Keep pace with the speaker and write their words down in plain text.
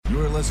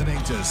You're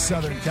listening to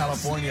Southern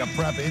California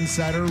Prep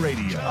Insider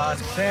Radio on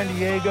San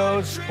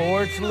Diego's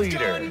sports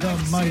leader, the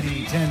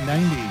Mighty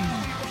 1090.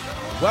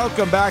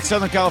 Welcome back,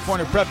 Southern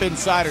California Prep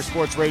Insider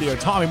Sports Radio.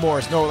 Tommy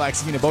Morris, Noah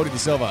Laxina, Bodie De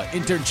Silva,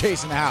 intern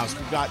Chase in the house.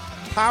 We've got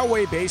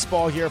Poway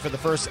baseball here for the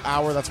first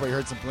hour. That's why you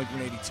heard some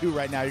Blink-182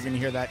 right now. You're going to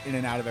hear that in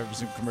and out of every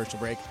single commercial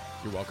break.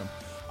 You're welcome.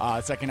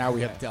 Second hour,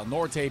 we have Del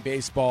Norte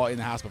baseball in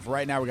the house. But for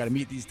right now, we got to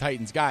meet these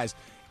Titans. Guys,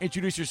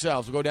 introduce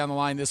yourselves. We'll go down the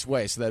line this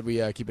way so that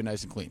we keep it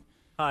nice and clean.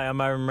 Hi, I'm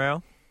Myron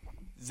Romero.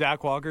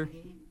 Zach Walker.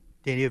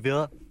 Danny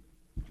Avila.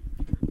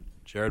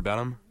 Jared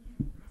Benham.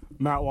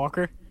 Matt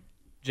Walker.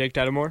 Jake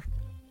Dedamore.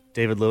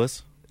 David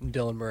Lewis.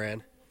 Dylan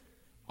Moran.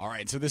 All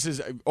right, so this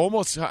is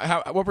almost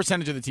what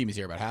percentage of the team is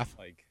here? About half?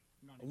 Like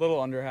a little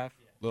under half.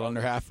 A little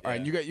under half. All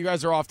right, you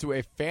guys are off to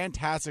a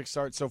fantastic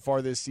start so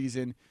far this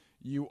season.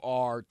 You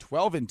are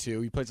 12-2.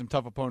 You played some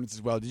tough opponents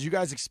as well. Did you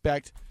guys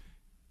expect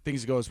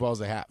things to go as well as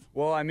they have?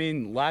 Well, I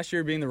mean, last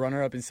year being the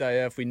runner-up in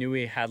CIF, we knew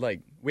we had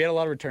a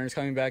lot of returners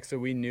coming back, so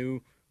we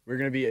knew we were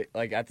going to be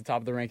at the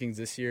top of the rankings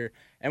this year.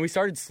 And we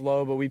started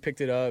slow, but we picked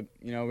it up.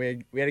 You know, we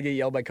had to get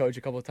yelled by coach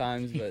a couple of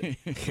times, but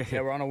yeah,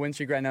 we're on a win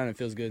streak right now, and it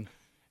feels good.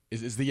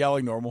 Is the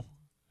yelling normal?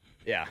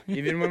 Yeah,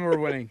 even when we're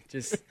winning,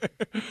 just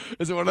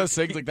is it one of those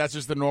things that's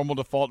just the normal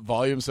default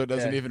volume, so it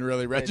doesn't even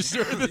really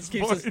register at this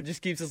point?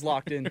 Just keeps us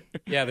locked in.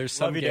 Yeah, there's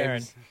some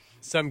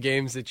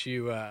games that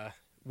you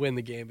win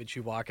the game, but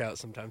you walk out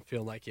sometimes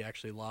feeling like you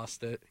actually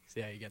lost it. So,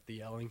 yeah, you get the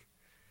yelling.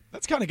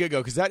 That's kind of good, though,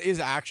 because that is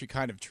actually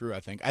kind of true, I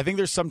think. I think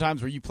there's some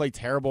times where you play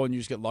terrible and you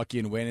just get lucky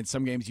and win, and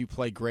some games you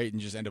play great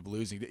and just end up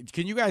losing.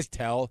 Can you guys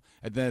tell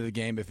at the end of the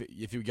game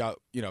if you got,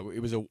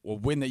 it was a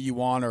win that you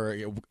won or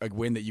a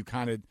win that you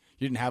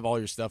didn't have all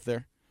your stuff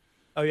there?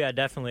 Oh, yeah,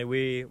 definitely.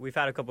 We've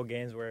had a couple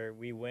games where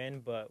we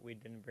win, but we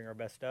didn't bring our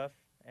best stuff,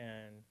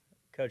 and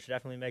Coach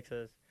definitely makes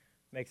us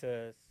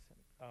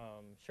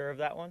sure of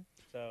that one.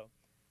 So,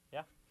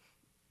 yeah.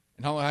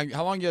 And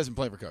how long you guys been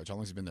playing for Coach? How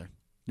long has he been there?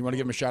 You want to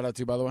give him a shout-out,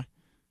 too, by the way?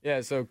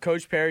 Yeah, so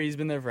Coach Perry, he's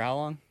been there for how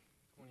long?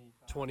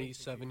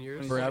 27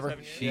 years. Forever?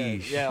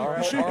 Yeah,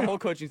 our whole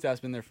coaching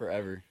staff's been there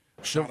forever.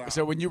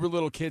 So when you were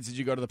little kids, did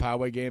you go to the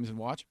Poway games and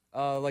watch?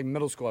 Like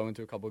middle school, I went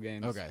to a couple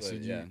games. Okay, but, so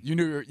yeah. you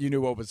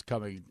knew what was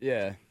coming.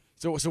 Yeah.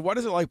 So what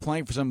is it like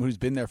playing for someone who's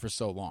been there for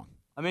so long?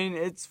 I mean,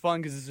 it's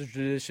fun because it's a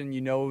tradition.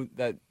 You know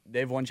that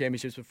they've won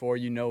championships before.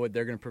 You know what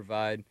they're going to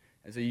provide.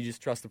 And so you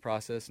just trust the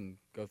process and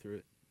go through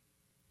it.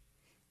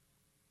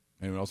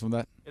 Anyone else on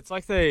that? It's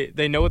like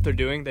they know what they're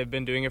doing. They've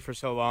been doing it for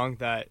so long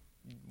that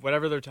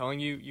whatever they're telling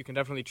you, you can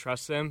definitely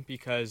trust them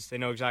because they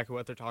know exactly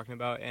what they're talking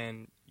about,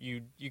 and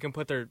you can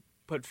put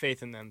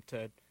faith in them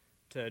to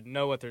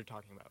know what they're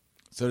talking about.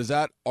 So does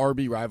that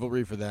RB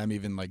rivalry for them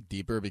even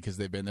deeper because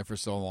they've been there for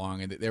so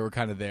long and they were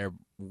kind of there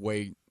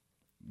way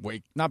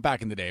not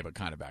back in the day, but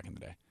kind of back in the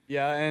day?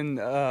 Yeah, and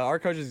our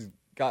coaches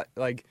got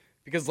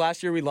because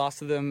last year we lost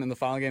to them in the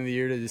final game of the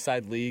year to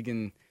decide league,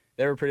 and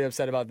they were pretty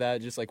upset about that,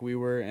 just like we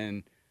were,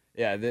 and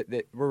yeah,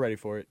 we're ready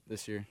for it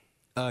this year.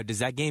 Does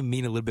that game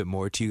mean a little bit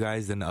more to you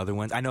guys than the other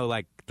ones? I know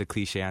the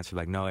cliche answer,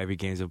 no, every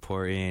game's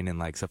important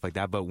and stuff like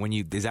that. But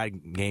is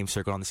that game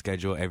circled on the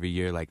schedule every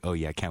year? Oh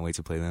yeah, I can't wait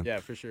to play them. Yeah,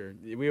 for sure.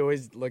 We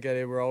always look at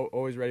it. We're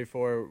always ready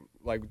for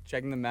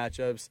checking the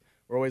matchups.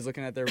 We're always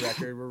looking at their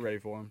record. We're ready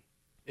for them.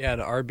 Yeah,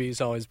 and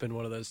RB's always been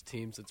one of those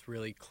teams that's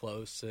really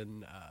close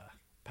in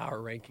power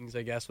rankings,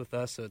 I guess, with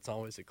us. So it's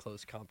always a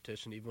close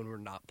competition. Even when we're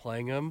not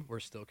playing them,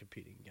 we're still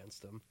competing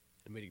against them.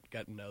 And we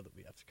got to know that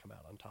we have to come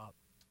out on top.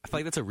 I feel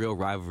like that's a real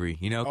rivalry,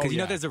 because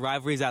there's the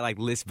rivalries that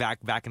list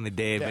back in the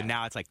day, but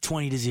now it's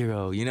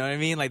 20-0. You know what I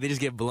mean? They just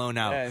get blown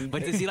out. Yeah,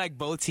 but to see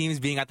both teams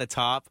being at the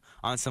top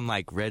on some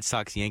Red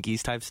Sox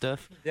Yankees type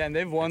stuff. Yeah, and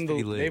they've won the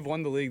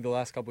league the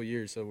last couple of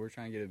years, so we're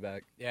trying to get it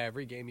back. Yeah,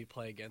 every game you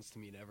play against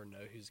them, you never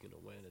know who's going to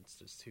win. It's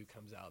just who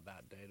comes out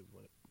that day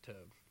to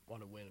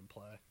want to win and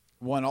play.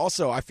 One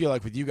also, I feel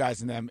like with you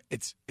guys and them,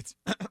 it's this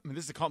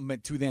is a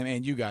compliment to them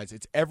and you guys.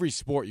 It's every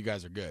sport you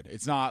guys are good.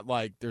 It's not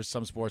there's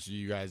some sports where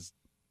you guys.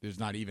 There's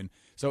not even.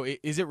 So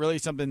is it really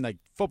something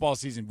football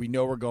season, we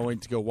know we're going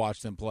to go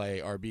watch them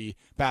play RB.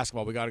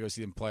 Basketball, we got to go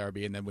see them play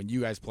RB. And then when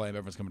you guys play them,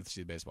 everyone's coming to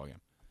see the baseball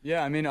game.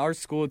 Yeah, I mean, our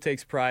school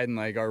takes pride in,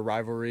 our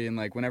rivalry. And,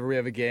 whenever we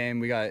have a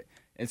game, we got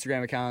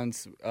Instagram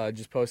accounts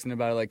just posting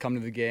about it, come to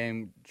the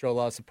game, show a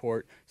lot of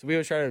support. So we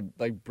always try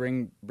to,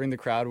 bring the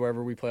crowd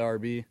wherever we play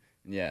RB.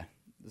 And, yeah,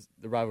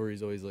 the rivalry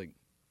is always,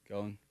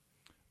 going.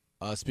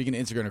 Speaking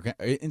of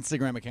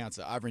Instagram accounts,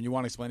 Ivan, you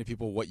want to explain to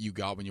people what you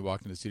got when you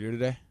walked in the studio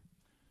today?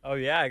 Oh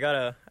yeah, I got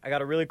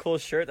a really cool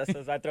shirt that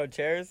says "I throw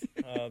chairs."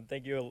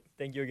 Thank you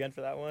again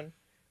for that one.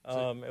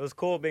 It was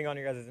cool being on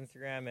your guys'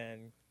 Instagram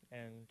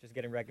and just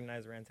getting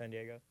recognized around San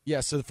Diego.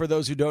 Yeah. So for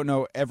those who don't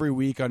know, every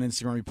week on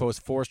Instagram we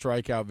post 4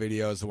 strikeout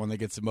videos. The one that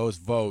gets the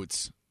most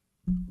votes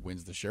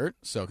wins the shirt.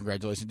 So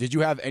congratulations. Did you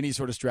have any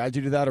sort of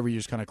strategy to that, or were you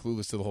just kind of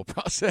clueless to the whole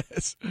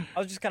process? I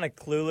was just kind of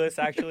clueless,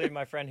 actually.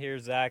 My friend here,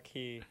 Zach,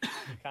 he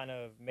kind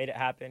of made it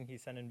happen. He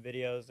sent in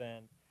videos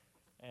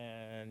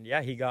and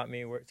yeah, he got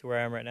me to where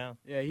I am right now.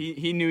 Yeah,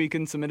 he knew he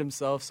couldn't submit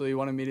himself, so he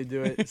wanted me to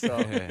do it. So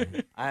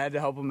I had to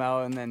help him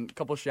out, and then a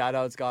couple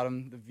shout-outs got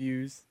him the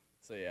views.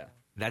 So yeah.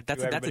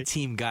 That's a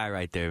team guy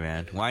right there,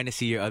 man. Wanting to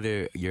see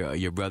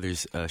your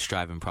brothers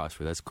strive and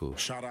prosper. That's cool.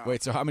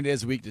 Wait, so how many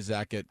days a week does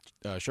Zach get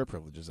shirt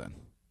privileges then?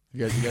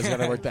 You guys got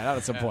to work that out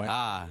at some point.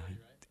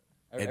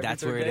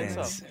 That's where it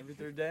ends. Every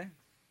third day.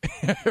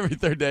 Every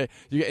third day,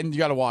 you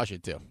got to wash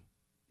it too.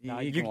 No,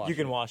 you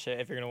can wash it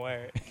if you're gonna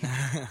wear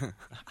it.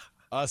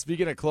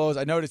 Speaking of clothes,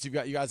 I noticed you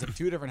guys have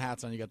two different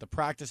hats on. You got the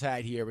practice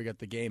hat here. We got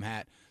the game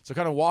hat. So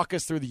kind of walk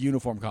us through the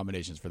uniform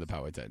combinations for the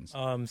Poway Titans.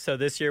 So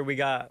this year we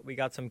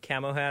got some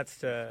camo hats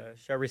to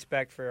show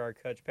respect for our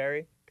coach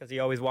Perry, because he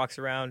always walks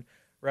around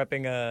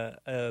repping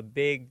a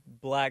big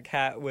black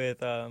hat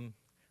with a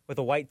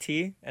white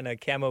tee and a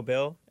camo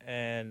bill.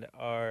 And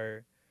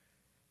our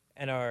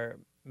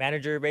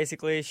manager,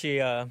 basically, she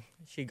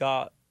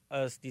got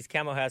us these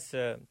camo hats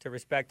to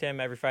respect him.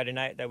 Every Friday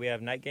night that we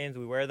have night games,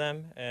 we wear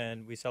them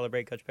and we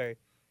celebrate Coach Perry.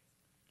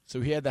 So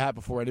he had the hat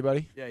before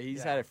anybody? Yeah,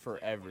 he's had it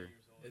forever.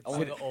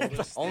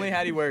 Only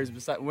hat he wears.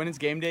 When it's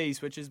game day, he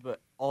switches, but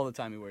all the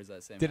time he wears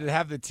that same Did hat. it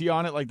have the T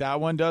on it like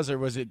that one does,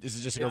 or is it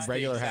just like a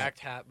regular the hat? exact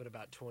hat, but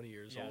about 20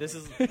 years old. This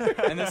is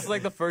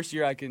like the first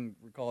year I can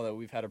recall that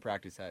we've had a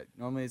practice hat.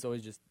 Normally it's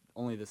always just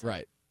only this hat.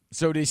 Right.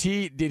 So did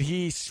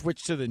he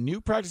switch to the new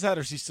practice hat,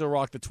 or does he still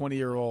rock the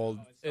 20-year-old?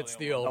 It's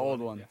the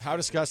old one. How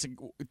disgusting!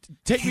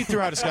 Take me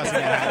through how disgusting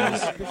that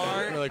hat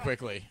is, really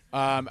quickly.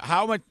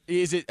 How much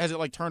is it? Has it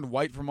like turned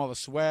white from all the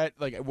sweat?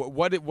 Like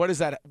what is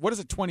that? What does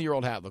a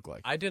 20-year-old hat look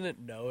like? I didn't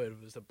know it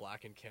was a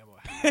black and camo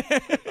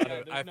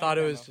hat. I thought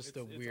it was just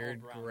a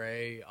weird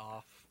gray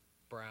off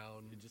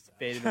brown. It just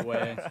faded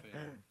away.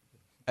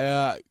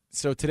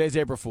 So today's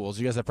April Fool's.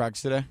 You guys have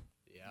practice today?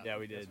 Yeah,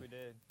 we did. Yes, we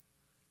did.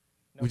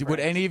 Would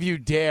any of you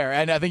dare,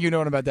 and I think you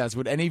know about this,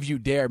 would any of you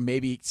dare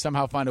maybe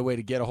somehow find a way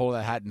to get a hold of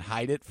that hat and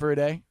hide it for a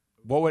day?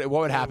 What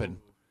would happen?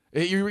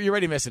 You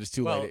already missed it. It's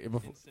too late.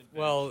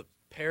 Well,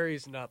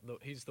 Perry's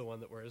he's the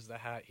one that wears the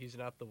hat. He's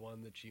not the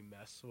one that you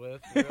mess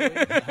with,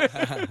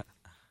 really.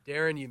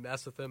 Darren, you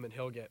mess with him and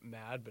he'll get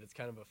mad, but it's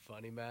kind of a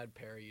funny mad.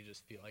 Perry, you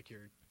just feel like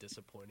you're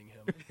disappointing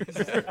him.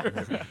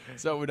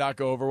 So it would not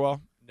go over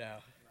well?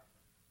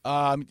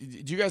 No.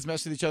 Do you guys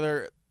mess with each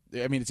other?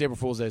 I mean, it's April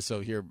Fool's Day,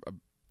 so here...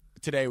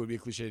 Today would be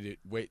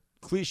a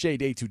cliche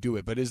day to do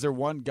it, but is there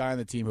one guy on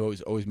the team who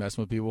always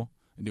messing with people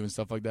and doing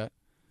stuff like that?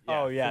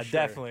 Yeah, sure.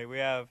 definitely. We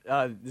have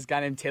this guy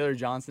named Taylor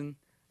Johnson.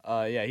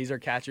 He's our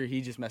catcher.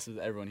 He just messes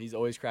with everyone. He's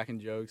always cracking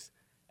jokes,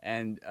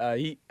 and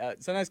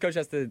sometimes coach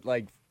has to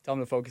like tell him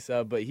to focus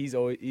up, but he's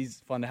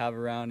fun to have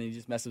around. And he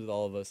just messes with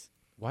all of us.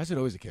 Why is it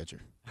always a catcher?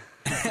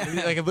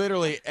 Like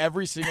literally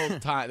every single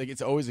time, like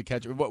it's always a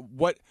catcher.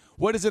 What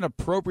is an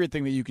appropriate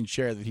thing that you can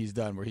share that he's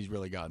done where he's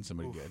really gotten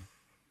somebody good?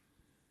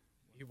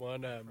 He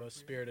won Most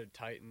Spirited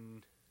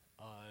Titan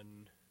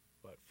on,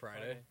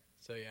 Friday?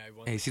 So, yeah, he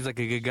won. Hey, he seems like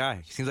a good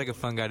guy. He seems like a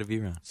fun guy to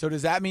be around. So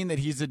does that mean that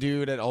he's the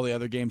dude at all the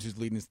other games who's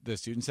leading the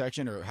student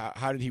section, or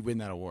how did he win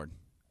that award?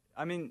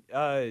 I mean,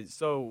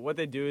 so what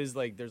they do is,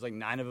 like, there's, like,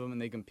 9 of them,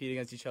 and they compete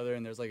against each other,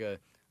 and there's, like, a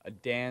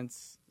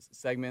dance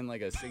segment,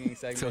 like a singing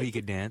segment. So he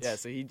could dance? Yeah,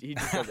 so he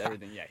just does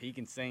everything. Yeah, he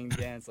can sing,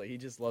 dance. Like, he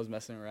just loves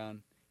messing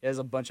around. He has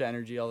a bunch of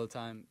energy all the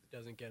time.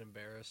 Doesn't get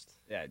embarrassed.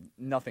 Yeah,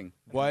 nothing.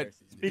 What?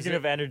 Speaking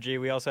of energy,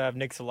 we also have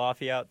Nick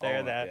Salafi out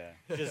there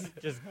just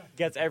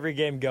gets every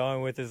game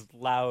going with his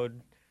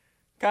loud,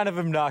 kind of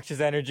obnoxious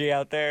energy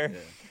out there.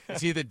 Yeah.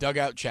 Is he the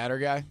dugout chatter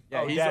guy?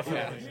 Yeah, he's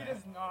definitely. He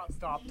does not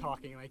stop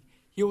talking. Like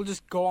he will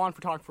just go on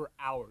talking for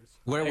hours.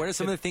 What are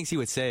some of the things he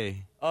would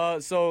say?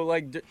 So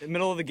like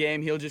middle of the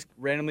game, he'll just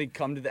randomly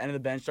come to the end of the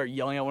bench, start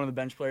yelling at one of the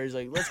bench players,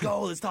 like, "Let's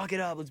go, let's talk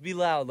it up, let's be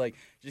loud." Like,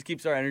 just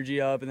keeps our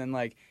energy up, and then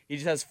like he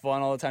just has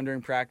fun all the time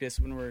during practice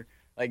when we're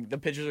like the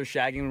pitchers are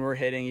shagging when we're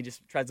hitting. He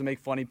just tries to make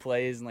funny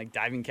plays and like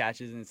diving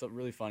catches, and it's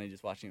really funny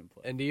just watching him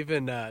play. And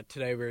even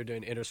today we were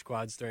doing inter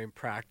squads during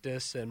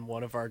practice, and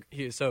one of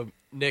so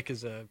Nick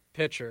is a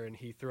pitcher, and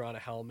he threw on a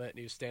helmet, and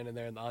he was standing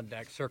there in the on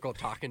deck circle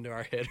talking to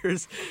our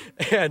hitters,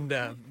 and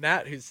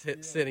Matt, who's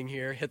sitting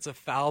here, hits a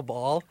foul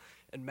ball.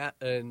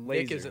 And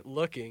Nick isn't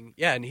looking.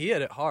 Yeah, and he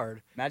hit it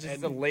hard. Matt just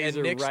hits a laser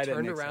and Nick's right at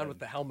turned Nick's around head. with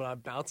the helmet on,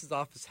 bounces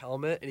off his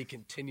helmet, and he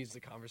continues the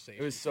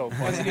conversation. It was so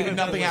funny.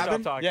 Nothing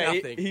happened? Yeah,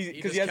 Nothing.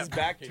 because he has his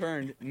back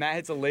turned. Matt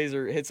hits a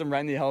laser, hits him right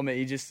in the helmet.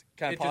 He just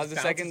kind of pauses a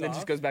second, then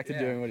just goes back to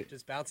doing what it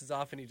just bounces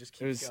off, and he just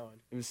keeps going.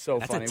 It was so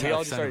That's funny. a We tough all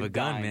just son started of a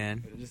gun, dying,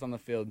 man. just on the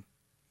field.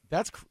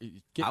 That's you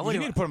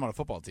need to put him on a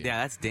football team.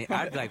 Yeah, that's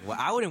I'd be like, well,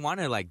 I wouldn't want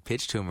to like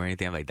pitch to him or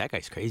anything. I'm like, that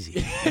guy's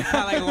crazy.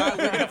 Like, what,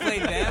 we're gonna play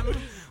them.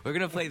 We're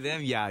gonna play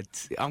them. Yeah,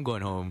 I'm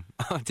going home.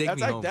 Take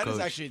me home, That coach. is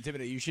actually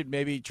intimidating. You should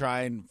maybe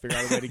try and figure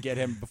out a way to get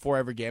him before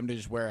every game to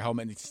just wear a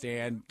helmet and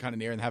stand kind of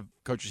near and have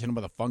coaches hit him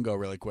with a fungo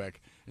really quick.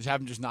 Just have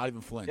him just not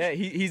even flinch. Yeah,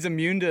 he's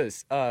immune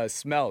to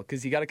smell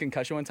because he got a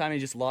concussion one time and he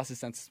just lost his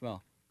sense of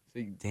smell. So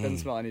he doesn't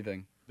smell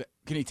anything.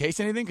 Can he taste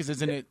anything? Because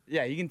isn't it?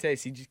 Yeah, he can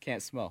taste. He just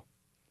can't smell.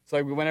 So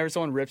like whenever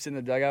someone rips in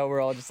the dugout,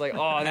 we're all just like,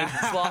 oh, and then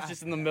Sloth's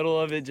just in the middle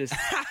of it, just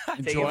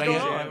enjoying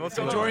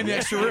the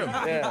extra room.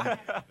 Yeah,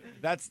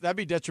 that'd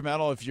be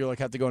detrimental if you like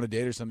have to go on a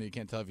date or something. You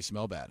can't tell if you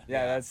smell bad.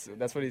 yeah,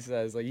 that's what he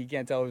says. Like he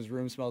can't tell if his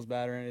room smells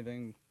bad or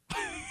anything.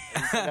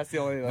 That's the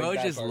only. Like, Bro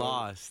bad just part of it.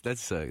 lost.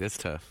 That's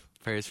tough.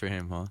 Prayers for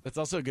him, huh? That's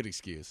also a good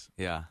excuse.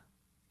 Yeah.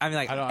 I mean,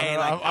 like, I don't hey,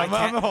 know.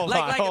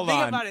 like, Hold on.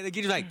 think about it. Like,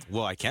 you're just like,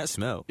 well, I can't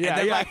smell. Yeah,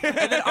 and then, yeah.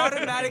 and then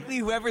automatically,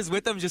 whoever's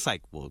with them, just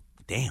like, well,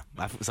 damn,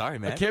 I'm sorry,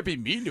 man. I can't be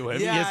mean to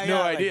him. Yeah, he has no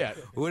like, idea.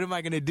 What am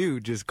I gonna do?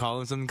 Just call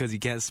him something because he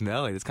can't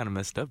smell? Like, it's kind of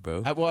messed up,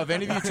 bro. Well, if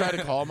any of you try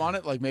to call him on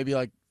it, like maybe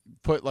like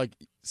put like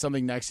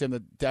something next to him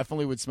that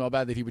definitely would smell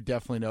bad that he would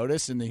definitely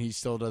notice, and then he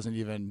still doesn't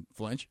even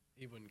flinch.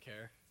 He wouldn't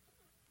care.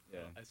 Yeah.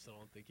 I still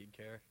don't think he'd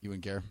care. You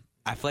wouldn't care.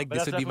 I feel like But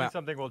this that's would be definitely my.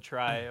 something we'll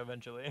try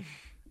eventually.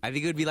 I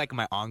think it would be like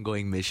my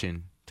ongoing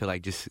mission to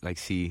like just like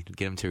get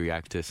him to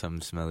react to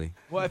something smelly.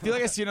 Well, I feel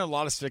like I've seen a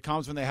lot of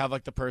sitcoms when they have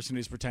like the person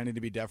who's pretending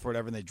to be deaf or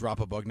whatever, and they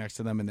drop a bug next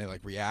to them and they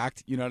like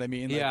react. You know what I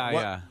mean? Like,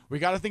 Yeah. We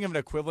got to think of an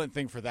equivalent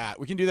thing for that.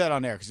 We can do that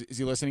on air. Is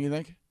he listening? You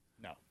think?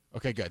 No.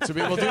 Okay, good. So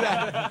we'll do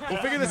that.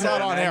 We'll figure this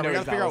out on I air. know We got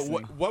he's to figure not out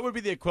listening. what would be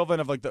the equivalent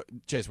of like the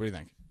Chase. What do you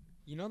think?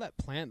 You know that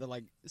plant that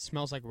like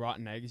smells like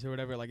rotten eggs or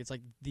whatever? Like it's like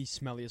the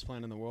smelliest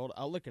plant in the world.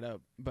 I'll look it up,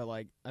 but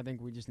like I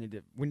think we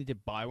need to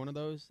buy one of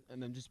those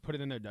and then just put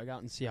it in their dugout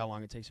and see how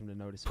long it takes them to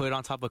notice. Put it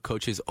on top of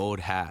Coach's old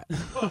hat.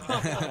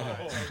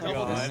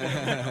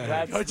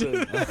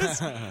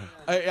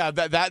 Yeah,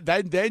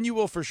 that then you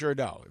will for sure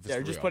know. If it's Yeah, or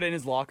for just real. put it in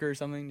his locker or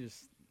something.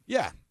 Just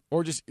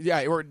or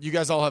you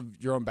guys all have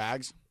your own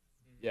bags.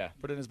 yeah.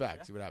 Put it in his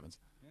bag. See what happens.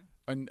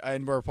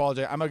 And we're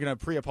apologizing. I'm going to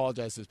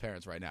pre-apologize to his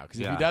parents right now because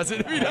if Yeah.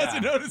 he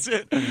doesn't notice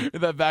it, if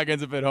that bag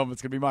ends up at home,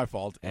 it's going to be my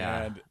fault.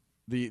 Yeah. And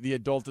the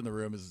adult in the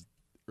room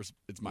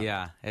it's my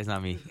Yeah, it's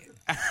not me.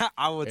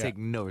 I will take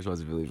no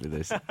responsibility for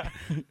this.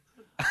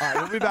 All right,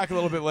 we'll be back a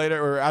little bit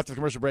later or after the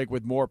commercial break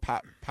with more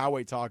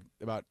Poway talk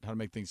about how to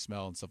make things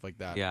smell and stuff like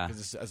that. Yeah. Because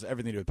this has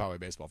everything to do with Poway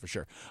baseball for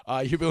sure.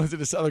 You've been listening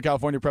to Southern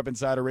California Prep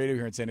Insider Radio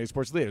here in San Diego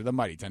Sports Leader, the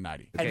Mighty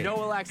 1090. And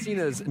Noah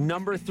Laxina's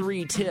number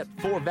 3 tip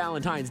for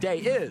Valentine's Day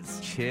is...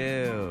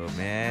 Chill,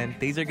 man.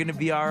 Things are going to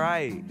be all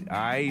right. All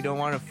right? You don't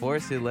want to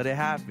force it. Let it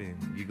happen.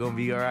 You're going to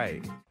be all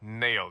right.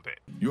 Nailed it.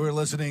 You're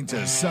listening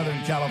to Southern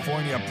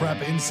California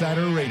Prep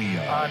Insider Radio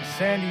On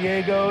San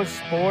Diego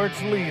Sports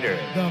Leader.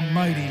 the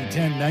Mighty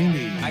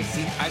 1090. I've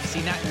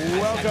seen that.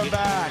 Welcome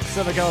back,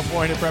 Southern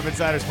California Prep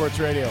Insider Sports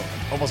Radio.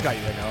 Almost got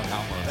you there, Noah.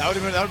 Almost. That would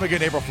have been a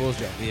good April Fool's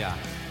joke. Yeah.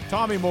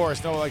 Tommy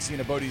Morris, Noah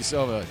Alexina, Bodie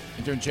Silva,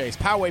 intern Chase.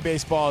 Poway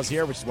Baseball is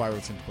here, which is why we're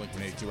listening to Blink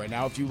 182 right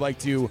now. If you'd like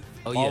to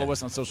follow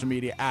us on social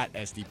media at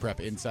SD Prep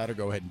Insider,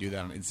 go ahead and do that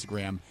on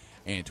Instagram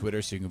and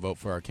Twitter so you can vote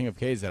for our King of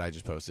K's that I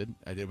just posted.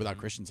 I did without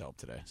Christian's help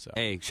today. So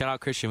Hey, shout out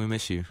Christian. We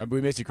miss you.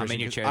 we missed you, Christian. I'm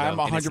in your chair, I'm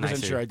though, and it's 100%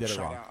 nicer. sure I did it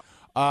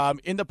wrong.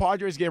 In the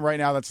Padres game right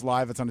now that's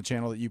live, that's on a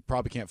channel that you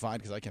probably can't find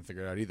because I can't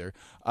figure it out either.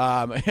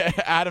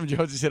 Adam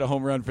Jones has hit a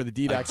home run for the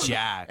D-backs.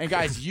 Jack. And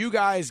guys, you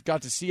guys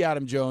got to see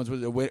Adam Jones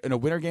in a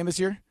winter game this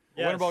year?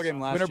 Yes. Winter ball game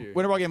last year.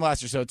 Winter ball game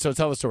last year. So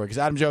tell the story because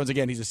Adam Jones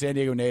again, he's a San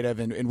Diego native.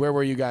 And where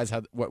were you guys?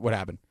 What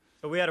happened?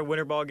 So we had a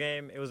winter ball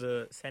game. It was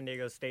a San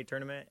Diego State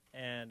tournament,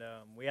 and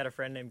we had a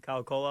friend named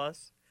Kyle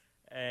Colas,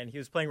 and he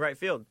was playing right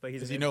field. But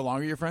Is he no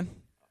longer your friend?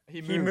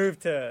 He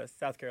moved to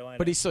South Carolina.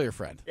 But he's still your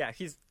friend. yeah,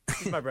 he's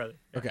my brother.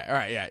 Yeah. Okay. All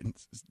right.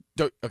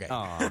 Yeah. Okay.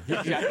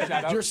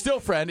 Aw. You're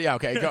still friend. Yeah.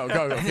 Okay. Go.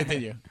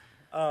 Continue.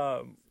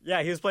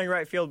 Yeah, he was playing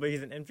right field, but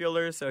he's an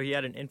infielder, so he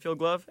had an infield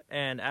glove.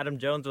 And Adam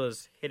Jones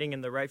was hitting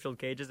in the right field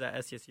cages at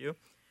SCSU,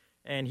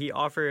 and he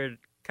offered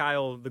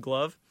Kyle the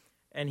glove,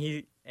 and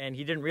he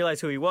didn't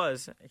realize who he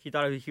was. He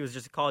thought he was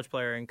just a college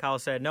player, and Kyle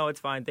said, "No, it's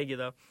fine, thank you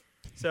though."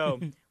 So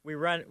we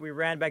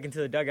ran back into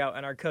the dugout,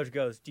 and our coach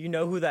goes, "Do you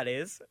know who that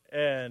is?"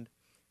 And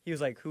he was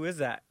like, "Who is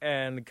that?"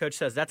 And the coach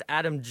says, "That's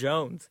Adam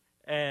Jones."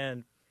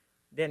 And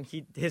then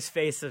his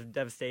face of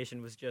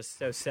devastation was just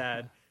so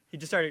sad. He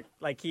just started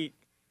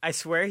I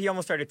swear he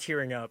almost started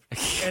tearing up.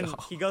 And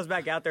he goes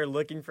back out there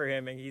looking for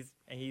him, and he's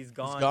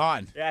gone. He's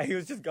gone. Yeah, he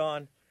was just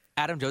gone.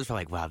 Adam Jones felt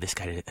like, wow, this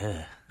guy.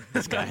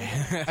 This guy.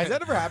 Has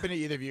that ever happened to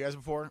either of you guys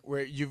before,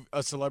 where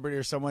a celebrity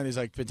or someone has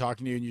like been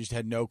talking to you and you just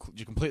had you're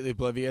completely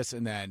oblivious,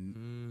 and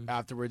then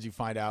afterwards you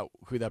find out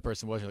who that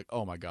person was, you're like,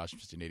 oh my gosh, I'm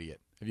just an idiot.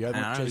 Have you ever?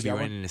 I don't know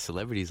running into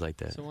celebrities like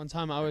that. So one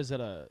time I was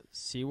at a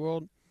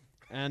SeaWorld,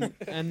 and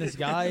this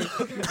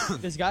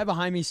guy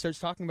behind me starts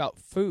talking about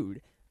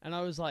food, and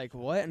I was like,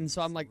 what? And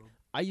so I'm like,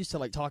 I used to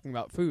like talking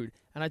about food,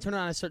 and I turn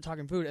around and I start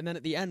talking food, and then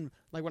at the end,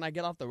 like when I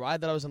get off the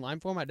ride that I was in line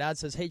for, my dad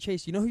says, "Hey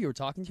Chase, you know who you were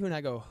talking to?" And I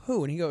go,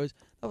 "Who?" And he goes,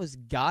 "That was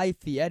Guy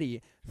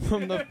Fieri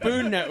from the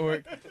Food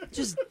Network."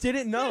 Just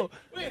didn't know.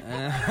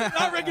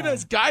 Not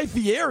recognize Guy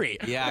Fieri.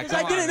 Yeah,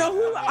 I didn't know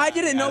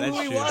who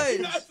he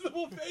was.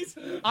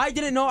 I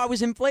didn't know I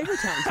was in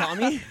Flavortown,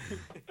 Tommy.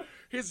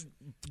 His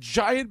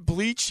giant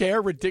bleached hair,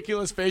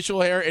 ridiculous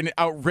facial hair, and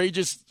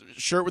outrageous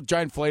shirt with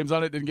giant flames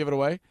on it didn't give it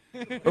away.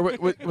 Or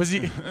was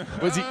he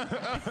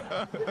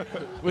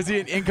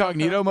in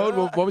incognito mode?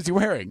 What was he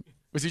wearing?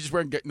 Was he just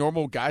wearing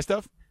normal guy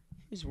stuff?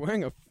 He's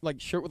wearing a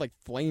shirt with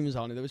flames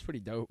on it. That was pretty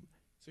dope.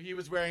 So he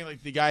was wearing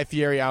the Guy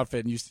Fieri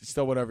outfit, and you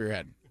still went over your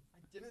head.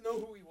 I didn't know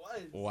who he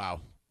was.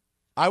 Wow,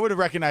 I would have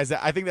recognized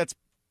that. I think that's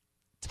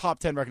top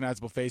 10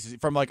 recognizable faces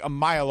from a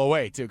mile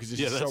away too, because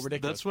it's just so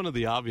ridiculous. That's one of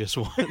the obvious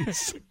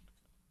ones.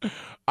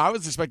 I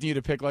was expecting you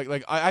to pick I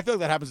feel like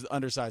that happens with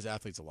undersized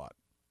athletes a lot.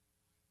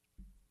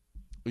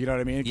 You know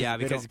what I mean? Yeah,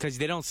 because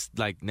they don't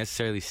like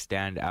necessarily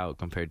stand out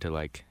compared to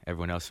like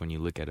everyone else when you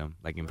look at them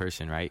like in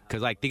person, right?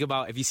 Because like think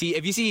about if you see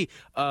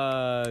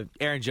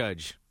Aaron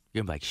Judge,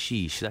 you're gonna be like,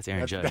 sheesh, that's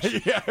Aaron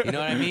Judge. Yeah. You know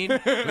what I mean?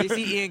 When you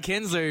see Ian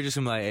Kinsler, you're just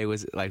gonna be like,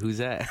 hey, who's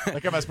that?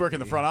 Like I must work in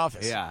the front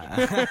office.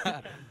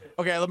 Yeah.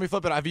 Okay, let me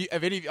flip it.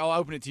 Have any? I'll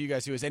open it to you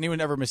guys too. Has anyone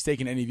ever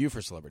mistaken any of you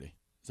for celebrity?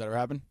 Has that ever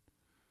happened?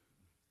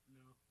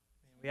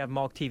 We have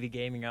Malk TV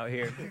Gaming out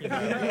here.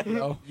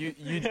 Oh,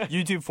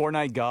 YouTube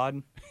Fortnite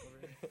God.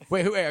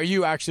 Wait, are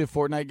you actually a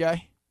Fortnite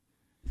guy?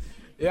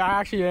 Yeah,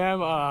 I actually am.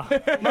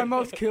 My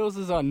most kills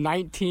is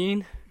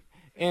 19,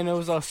 and it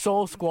was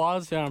Soul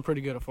Squads. Yeah, I'm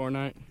pretty good at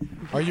Fortnite.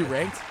 Are you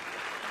ranked?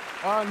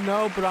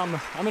 No, but I'm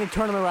in a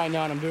tournament right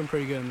now, and I'm doing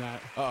pretty good in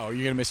that. Are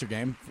you gonna miss your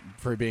game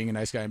for being a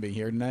nice guy and being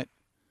here tonight?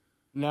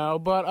 No,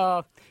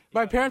 but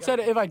my parents said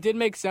if I did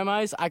make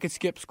semis, I could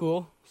skip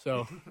school,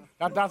 so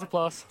that's a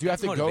plus. Do you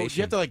have to go? Do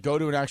you have to like go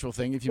to an actual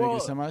thing if you make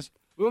the semis?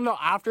 Well, no.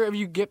 After if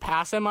you get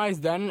past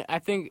semis, then I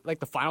think like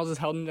the finals is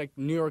held in like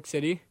New York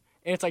City,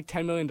 and it's like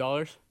 $10 million.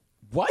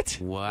 What?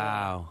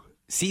 Wow.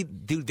 See,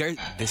 dude,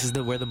 this is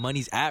where the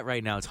money's at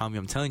right now, Tommy.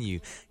 I'm telling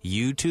you,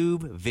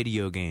 YouTube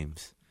video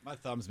games. My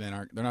thumbs,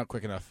 man, they're not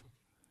quick enough.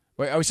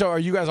 Wait, so are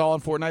you guys all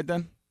on Fortnite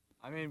then?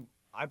 I mean,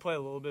 I play a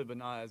little bit, but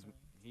not as.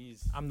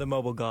 I'm the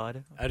mobile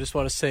god. I just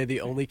want to say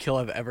the only kill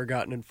I've ever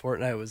gotten in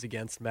Fortnite was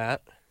against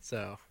Matt.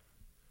 So,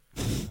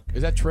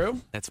 is that true?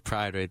 That's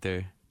pride right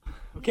there.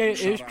 Okay, it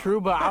is true,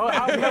 but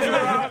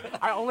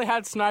I only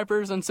had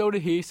snipers, and so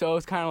did he. So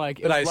it's kind of like.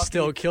 But I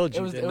still killed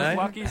you. It was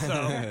lucky.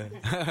 So.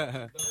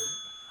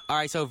 All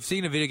right. So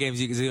speaking of video games,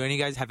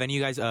 have any of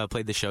you guys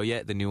played the show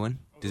yet? The new one?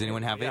 Does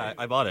anyone have it? Yeah,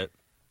 I bought it.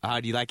 How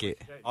do you like it?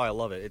 Oh, I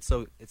love it. It's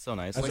so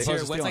nice. What's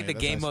like the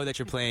game mode that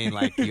you're playing?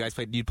 Like you guys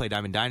play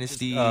Diamond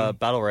Dynasty,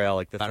 Battle Royale,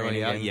 like the Battle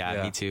Royale. game.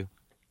 Yeah, me too.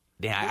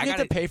 Yeah, I got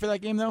to pay for that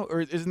game though,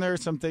 or isn't there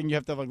something you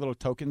have to have like little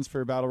tokens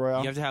for Battle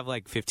Royale? You have to have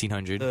like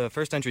 1,500. The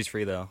first entry's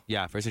free though.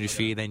 Yeah, first entry's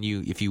free. Then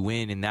if you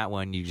win in that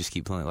one, you just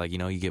keep playing. Like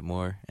you get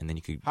more, and then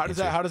you could. How does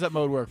that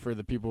mode work for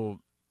the people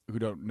who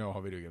don't know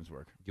how video games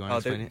work? Do you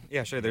want to explain it?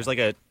 Yeah, sure. There's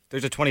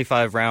a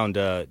 25 round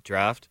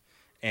draft.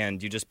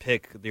 And you just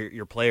pick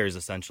your players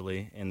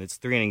essentially, and it's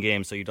 3-inning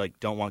game. So you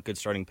don't want good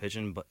starting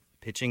pitching,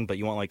 but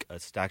you want like a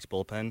stacked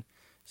bullpen.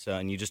 So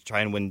and you just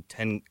try and win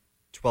 10,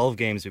 12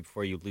 games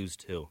before you lose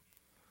 2.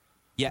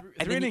 Yeah,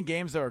 3-inning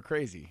games though are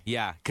crazy.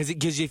 Yeah,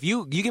 because if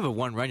you give it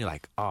one run, you're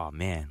like, oh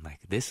man, like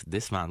this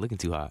mountain looking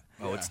too hot.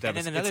 Oh, it's devastating.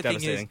 And then another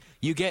thing is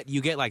you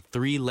get like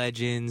 3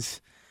 legends.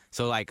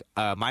 So like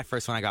my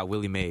first one, I got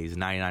Willie Mays,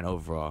 99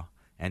 overall,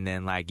 and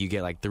then like you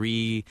get like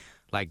 3.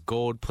 Like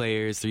gold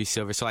players, 3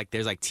 silver. So like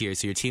there's like tiers.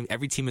 So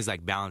every team is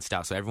like balanced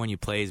out. So everyone you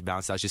play is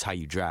balanced out. It's just how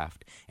you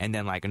draft. And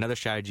then like another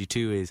strategy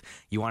too is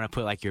you want to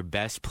put like your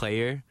best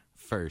player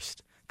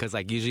first, because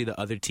like usually the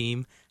other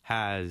team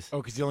has. Oh,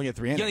 because you only get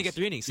 3 innings. You only get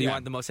 3 innings, so you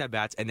want the most at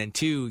bats. And then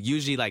 2,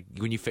 usually like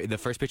when the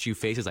first pitch you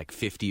face is like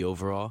 50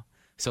 overall.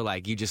 So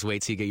like you just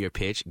wait till you get your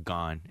pitch,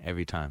 gone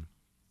every time.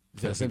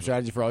 Is that the same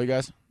strategy for all you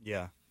guys?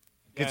 Yeah.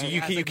 Because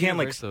you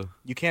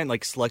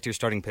can't select your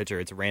starting pitcher.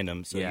 It's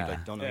random, so you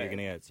don't know who you're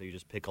gonna get. So you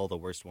just pick all the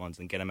worst ones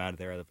and get them out of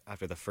there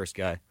after the first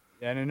guy.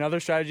 Yeah, and another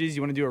strategy is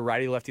you want to do a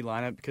righty-lefty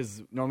lineup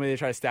because normally they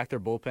try to stack their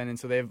bullpen, and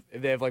so if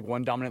they have like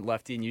one dominant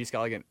lefty, and you just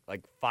got to get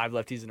like 5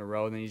 lefties in a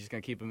row, and then you're just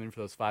gonna keep them in for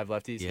those 5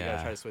 lefties. So you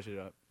gotta try to switch it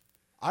up.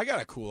 I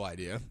got a cool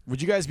idea.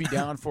 Would you guys be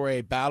down for a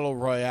Battle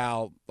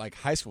Royale like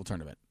high school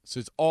tournament? So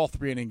it's all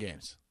 3-inning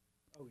games.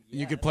 Oh,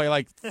 yeah. You could play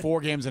like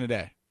 4 games in a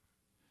day.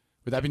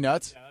 Would that be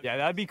nuts? Yeah,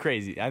 that'd be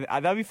crazy.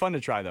 That'd be fun to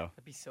try, though.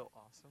 That'd be so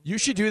awesome. You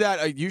should do that.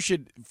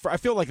 I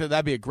feel like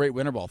that'd be a great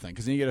winter ball thing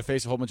because then you get to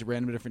face a whole bunch of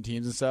random different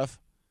teams and stuff.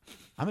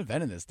 I'm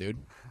inventing this, dude.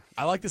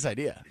 I like this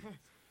idea.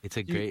 It's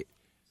a great.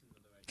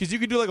 Because you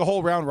could do like a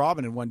whole round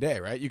robin in one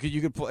day, right? You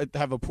could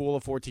have a pool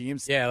of 4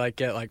 teams. Yeah, like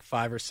get like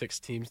 5 or 6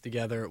 teams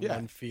together at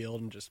one field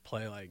and just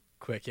play like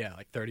quick,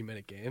 like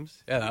 30-minute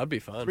games. Yeah, that would be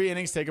fun. 3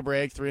 innings, take a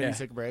break. 3 innings,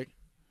 take a break.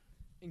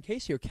 In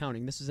case you're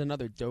counting, this is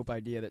another dope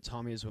idea that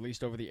Tommy has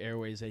released over the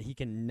airways that he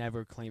can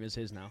never claim as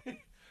his now.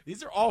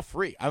 These are all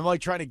free. I'm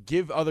like trying to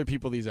give other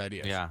people these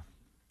ideas. Yeah.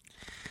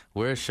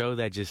 We're a show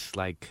that just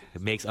like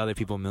makes other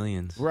people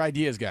millions. We're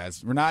ideas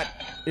guys. We're not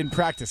in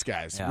practice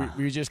guys. Yeah.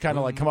 We just kind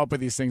of like come up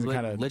with these things and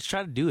kind of. Let's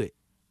try to do it.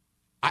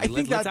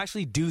 Let's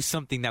actually do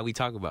something that we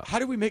talk about. How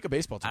do we make a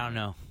baseball team? I don't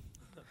know.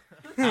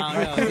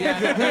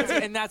 Yeah,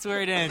 and that's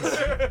where it ends.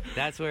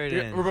 That's where it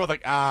ends. We're both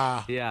like,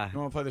 Yeah. You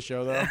want to play the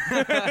show, though?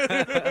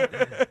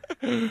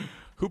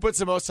 Who puts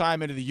the most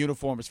time into the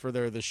uniforms for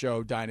the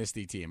show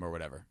Dynasty team or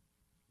whatever?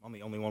 I'm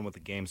the only one with the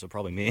game, so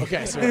probably me.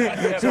 Okay, so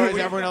is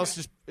everyone else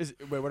just...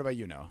 Wait, what about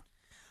you, Noah?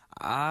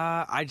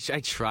 I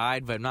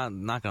tried, but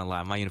I'm not going to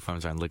lie. My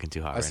uniforms aren't looking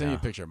too hot I sent you a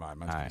picture of mine.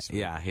 Mine's pretty sweet.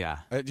 Yeah.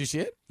 Did you see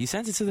it? You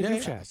sent it to the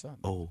group chat? I saw it.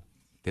 Oh,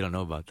 they don't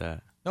know about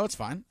that. No, it's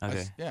fine.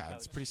 Okay.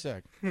 It's pretty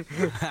sick.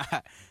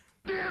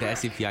 The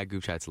SCPI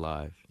group chat's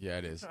live. Yeah,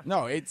 it is.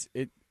 No,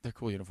 they're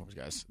cool uniforms,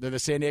 guys. They're the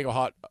San Diego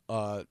Hot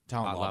Talent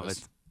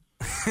Lavas.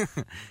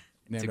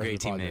 It's a great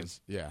team name.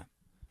 Yeah.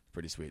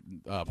 Pretty sweet.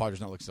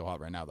 Padres not looking so hot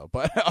right now, though.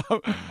 But,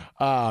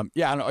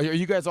 yeah, I don't know. Are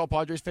you guys all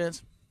Padres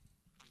fans?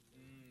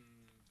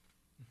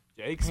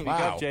 Jake, speak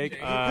Wow. up, Jake.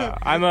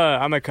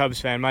 I'm a Cubs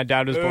fan. My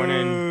dad was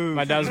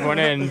born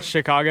in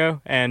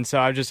Chicago, and so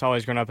I've just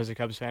always grown up as a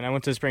Cubs fan. I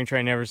went to spring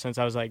training ever since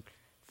I was like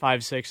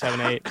 5, 6,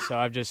 7, 8. So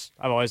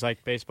I've always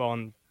liked baseball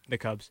and the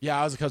Cubs. Yeah,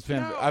 I was a Cubs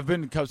fan. No. I've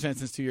been a Cubs fan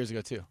since 2 years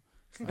ago, too.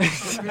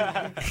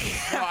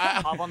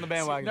 Hop on the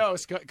bandwagon. No,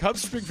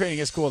 Cubs spring training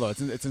is cool, though.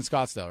 It's in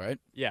Scottsdale, right?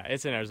 Yeah,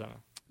 it's in Arizona.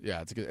 Yeah,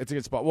 it's a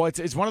good spot. Well,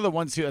 it's one of the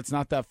ones, too, that's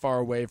not that far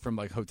away from,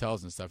 like,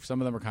 hotels and stuff. Some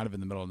of them are kind of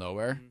in the middle of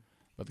nowhere. Mm-hmm.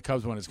 But the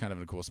Cubs one is kind of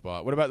in a cool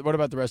spot. What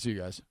about the rest of you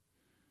guys?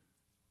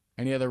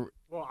 Any other?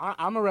 Well,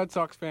 I'm a Red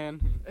Sox fan.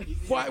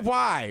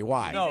 Why?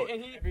 No,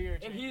 and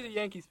he's a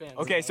Yankees fan.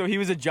 Okay, so he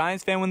was a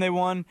Giants fan when they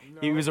won. No.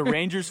 He was a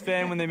Rangers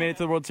fan when they made it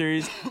to the World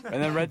Series,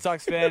 and then Red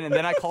Sox fan. And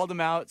then I called him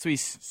out, so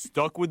he's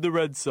stuck with the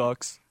Red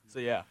Sox. So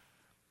yeah,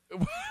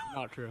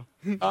 not true.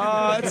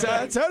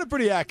 That sounded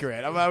pretty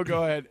accurate. I'll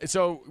go ahead.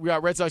 So we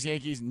got Red Sox,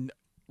 Yankees.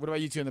 What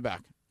about you two in the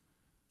back?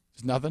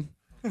 Just nothing.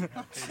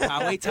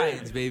 Poway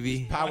Titans,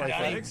 baby. Poway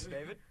Titans.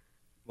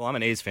 Well, I'm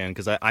an A's fan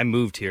because I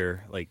moved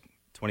here like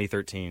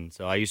 2013,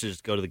 so I used to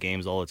just go to the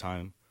games all the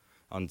time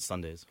on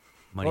Sundays.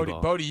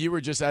 Bodie, you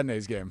were just at an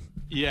A's game.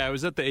 Yeah, I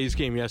was at the A's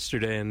game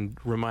yesterday and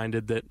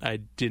reminded that I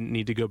didn't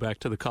need to go back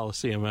to the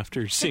Coliseum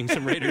after seeing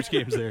some Raiders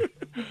games there.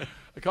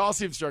 The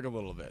Coliseum struggled a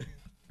little bit,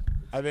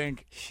 I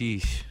think.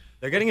 Sheesh.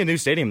 They're getting a new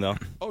stadium, though.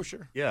 Oh,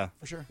 sure. Yeah.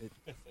 For sure.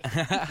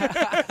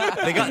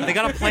 They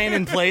got a plan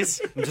in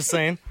place. I'm just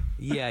saying.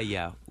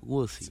 Yeah.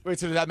 We'll see. Wait,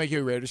 so did that make you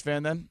a Raiders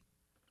fan then?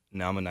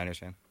 No, I'm a Niners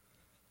fan.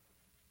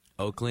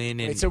 Oakland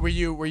and... Wait, so were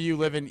you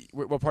living...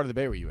 What part of the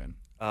Bay were you in?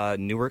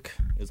 Newark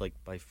is like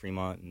by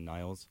Fremont and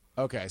Niles.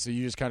 Okay, so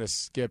you just kind of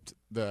skipped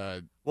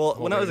the... Well,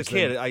 when I was a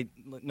kid,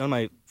 none of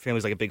my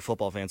family's like a big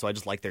football fan, so I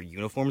just liked their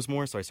uniforms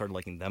more, so I started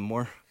liking them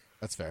more.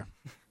 That's fair.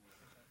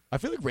 I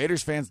feel like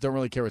Raiders fans don't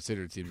really care what city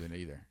their team's in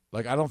either.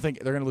 Like, I don't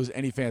think they're going to lose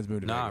any fans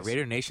moving to Vegas.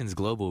 Raider Nation's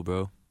global,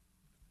 bro.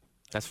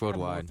 That's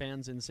worldwide. More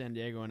fans in San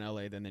Diego and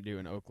LA than they do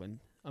in Oakland.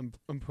 I'm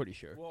pretty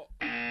sure. Well,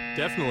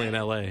 definitely in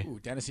LA. Ooh,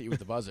 Dennis hit you with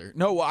the buzzer.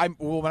 No,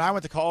 when I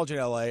went to college in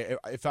LA,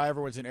 if I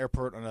ever went to an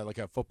airport on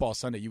a football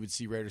Sunday, you would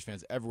see Raiders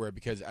fans everywhere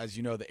because, as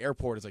you know, the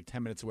airport is like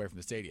 10 minutes away from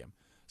the stadium.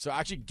 So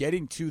actually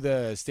getting to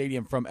the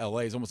stadium from LA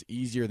is almost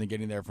easier than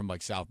getting there from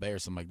like South Bay or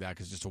something like that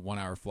because it's just a 1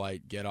 hour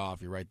flight, get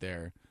off, you're right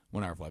there,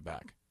 1 hour flight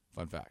back.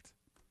 Fun fact.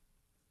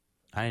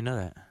 I didn't know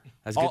that.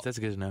 That's good. That's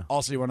good to know.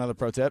 Also, you want another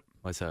pro tip?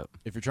 What's up?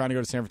 If you're trying to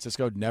go to San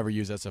Francisco, never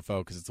use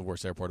SFO because it's the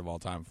worst airport of all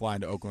time.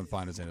 Flying to Oakland,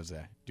 flying to San Jose.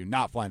 Do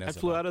not fly in SFO. I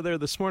flew out of there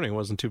this morning. It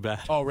wasn't too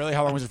bad. Oh, really?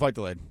 How long was your flight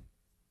delayed?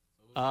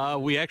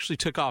 We actually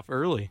took off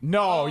early.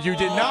 No, you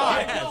did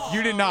not. Yes.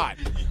 You did not.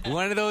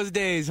 One of those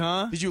days,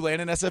 huh? Did you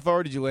land in SFO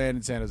or did you land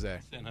in San Jose?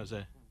 San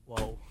Jose.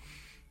 Whoa.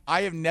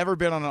 I have never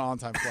been on an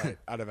on-time flight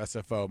out of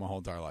SFO my whole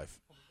entire life.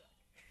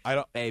 I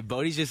don't. Hey,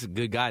 Bodie's just a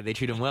good guy. They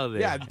treat him well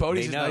there. Yeah,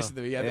 Bodie's just nice to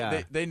them.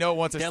 Yeah. They know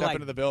once I step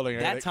into the building.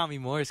 That Tommy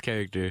Morris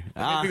character.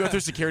 We go through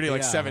security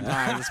like 7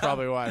 times. That's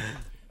probably why.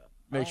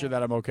 Make sure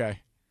that I'm okay.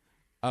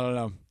 I don't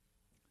know.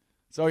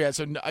 So, yeah,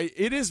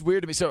 it is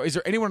weird to me. So, is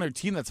there anyone on your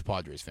team that's a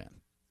Padres fan?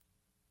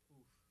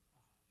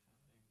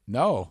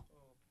 No.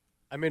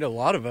 I mean, a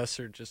lot of us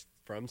are just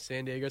from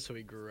San Diego, so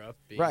we grew up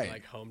being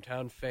like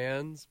hometown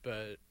fans,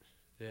 but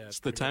yeah. It's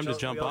the time to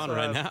jump on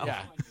right now.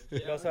 Yeah.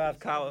 We also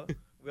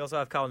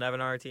have Kyle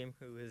Nevin on our team,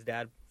 who his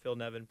dad, Phil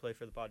Nevin, played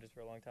for the Padres for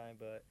a long time,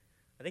 but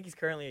I think he's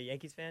currently a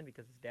Yankees fan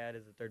because his dad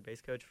is the third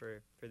base coach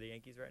for the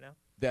Yankees right now.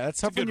 Yeah,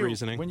 that's tough. Good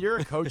reasoning. When you're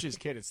a coach's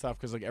kid, it's tough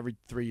because like every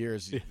 3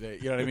 years, you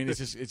know what I mean.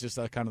 It's just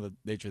kind of the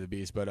nature of the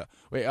beast. But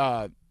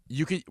I'll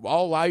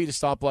allow you to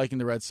stop liking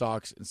the Red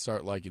Sox and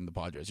start liking the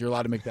Padres. You're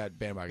allowed to make that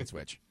bandwagon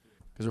switch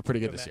because we're pretty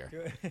good this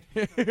year.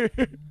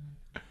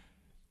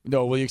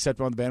 No, will you accept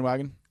me on the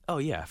bandwagon? Oh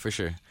yeah, for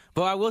sure.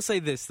 But I will say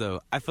this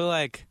though, I feel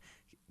like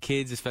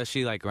kids,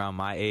 especially like around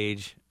my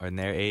age or in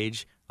their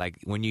age, like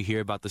when you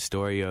hear about the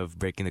story of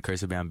breaking the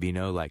curse of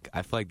Bambino, like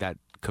I feel like that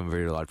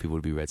converted a lot of people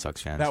to be Red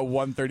Sox fans. That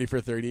 130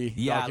 for 30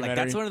 Yeah, like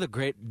that's one of the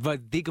great,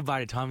 but think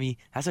about it, Tommy,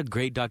 that's a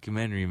great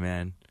documentary,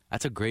 man.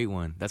 That's a great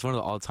one. That's one of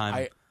the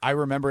all-time. I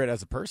remember it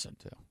as a person,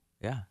 too.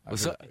 Yeah.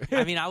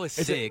 I mean, I was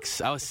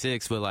 6. I was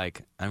 6, but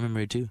like I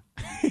remember it too.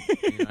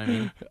 You know what I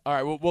mean? All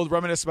right, we'll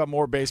reminisce about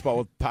more baseball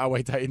with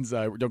Poway Titans.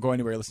 Don't go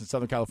anywhere. Listen to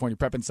Southern California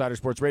Prep Insider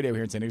Sports Radio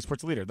here in San Diego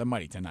Sports Leader, the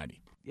Mighty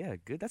 1090. Yeah,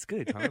 good. That's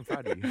good. I'm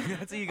proud of you.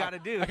 That's what you got to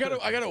do. I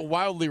got it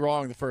wildly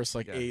wrong the first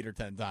 8 or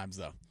 10 times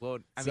though. Well,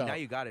 I mean, now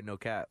you got it. No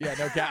cap. Yeah,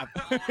 no cap.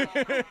 Ooh,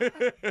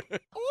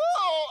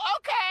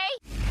 okay.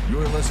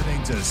 You're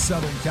listening to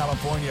Southern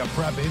California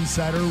Prep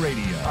Insider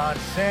Radio on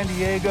San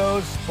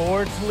Diego's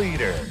sports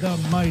leader, the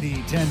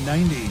Mighty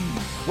 1090.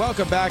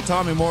 Welcome back.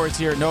 Tommy Morris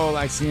here. Noah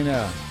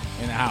Laxina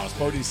in the house.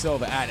 Bodie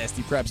Silva at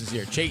SD Preps is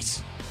here.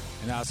 Chase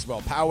in the house as well.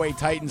 Poway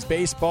Titans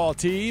baseball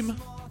team.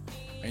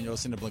 And you'll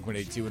listen to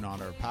Blink-182 in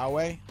honor of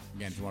Poway.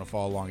 Again, if you want to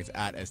follow along, it's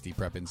at SD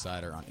Prep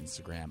Insider on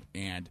Instagram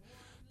and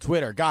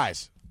Twitter.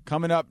 Guys,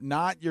 coming up,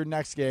 not your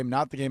next game,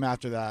 not the game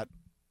after that.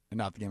 and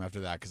not the game after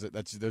that, because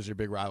those are your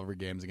big rivalry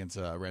games against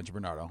Rancho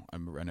Bernardo. I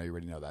know you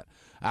already know that.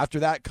 After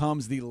that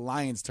comes the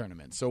Lions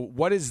tournament. So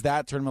what is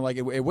that tournament like?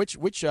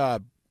 Which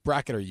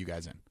bracket are you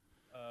guys in?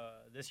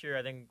 This year,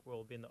 I think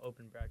we'll be in the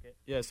open bracket.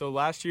 Yeah, so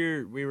last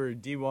year we were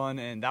D1,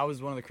 and that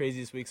was one of the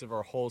craziest weeks of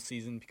our whole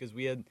season because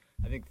we had,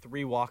 I think,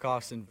 3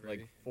 walk-offs in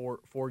like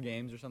four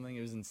games or something.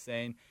 It was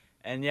insane.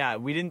 And, yeah,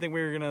 we didn't think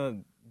we were going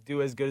to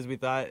do as good as we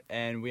thought,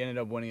 and we ended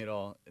up winning it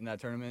all in that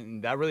tournament.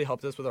 And that really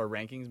helped us with our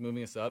rankings,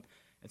 moving us up.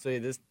 And so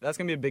that's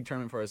going to be a big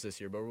tournament for us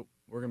this year, but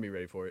we're going to be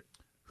ready for it.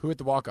 Who hit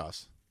the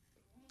walk-offs?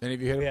 Any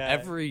of you hit them?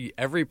 Yeah.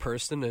 Every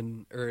person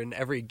in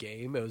every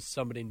game, it was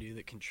somebody new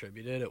that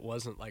contributed. It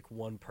wasn't like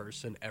one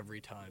person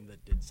every time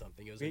that did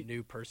something. It was a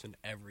new person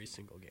every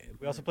single game.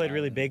 We also played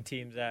really big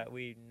teams that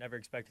we never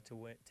expected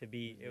to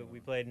beat. We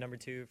played number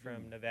 2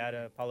 from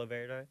Nevada, Palo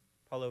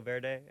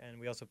Verde,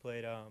 and we also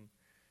played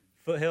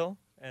Foothill,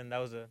 and that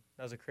was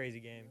a crazy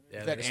game. Yeah,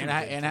 is that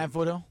Anaheim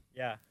Foothill?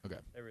 Yeah. Okay.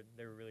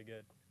 They were really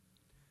good.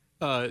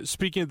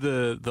 Speaking of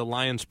the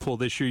Lions pool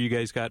this year, you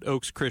guys got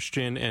Oaks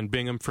Christian and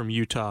Bingham from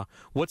Utah.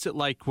 What's it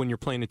like when you're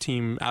playing a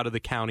team out of the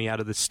county,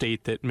 out of the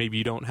state, that maybe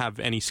you don't have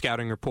any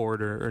scouting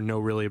report or know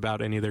really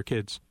about any of their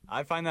kids?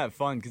 I find that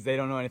fun because they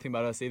don't know anything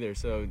about us either.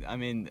 So, I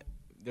mean,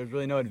 there's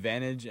really no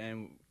advantage,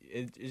 and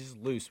it's just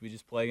loose. We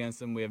just play against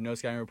them. We have no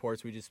scouting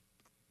reports. We just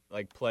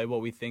play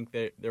what we think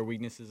their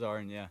weaknesses are,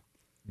 and yeah.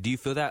 Do you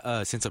feel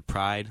that sense of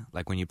pride,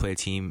 like when you play a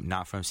team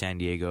not from San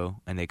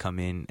Diego and they come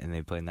in and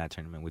they play in that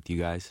tournament with you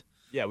guys?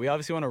 Yeah, we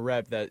obviously want to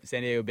rep that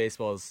San Diego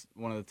baseball is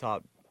one of the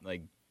top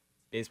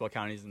baseball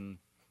counties in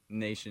the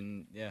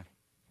nation. Yeah,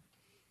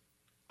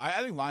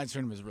 I think Lions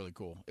tournament is really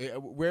cool.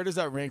 Where does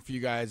that rank for you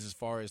guys as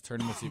far as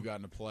tournaments you've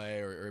gotten to play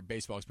or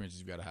baseball experiences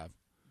you've got to have?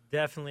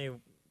 Definitely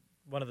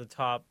one of the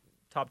top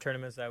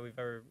tournaments that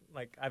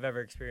I've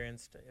ever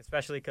experienced.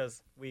 Especially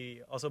because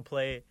we also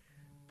play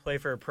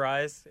for a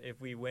prize. If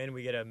we win,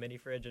 we get a mini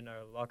fridge in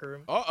our locker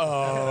room.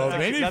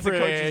 Mini that's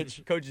fridge.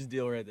 A coach's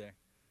deal right there.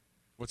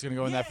 What's gonna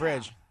go in that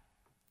fridge?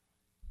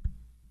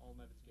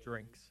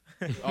 Drinks.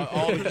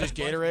 all just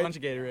Gatorade? Bunch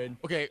of Gatorade.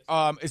 Okay,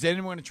 is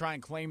anyone going to try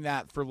and claim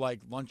that for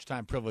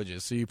lunchtime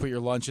privileges? So you put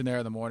your lunch in there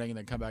in the morning and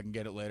then come back and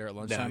get it later at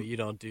lunchtime? No, you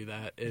don't do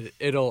that.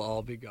 It'll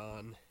all be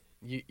gone.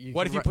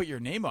 What if you put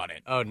your name on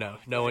it? Oh,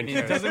 no one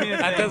cares.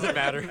 That doesn't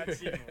matter.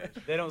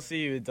 They don't see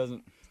you. It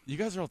doesn't. You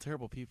guys are all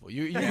terrible people.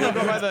 You go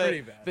by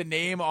the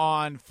name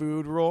on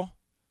food rule?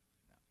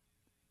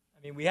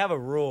 I mean, we have a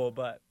rule,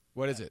 but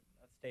what is it?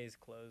 That stays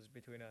closed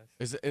between us.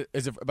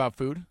 Is it about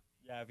food?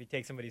 Yeah, if you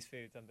take somebody's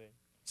food,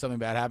 something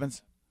bad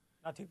happens?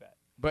 Not too bad.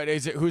 But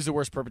who's the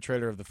worst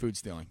perpetrator of the food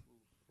stealing?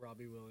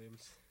 Robbie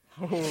Williams.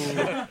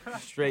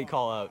 Straight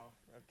call out.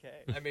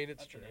 Okay. I mean,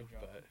 it's true,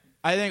 but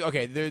I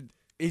think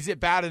is it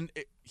bad?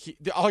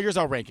 All yours,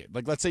 I'll rank it.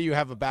 Like, let's say you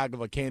have a bag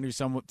of candy,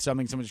 something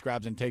someone just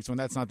grabs and takes one.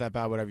 That's not that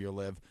bad. Whatever, you'll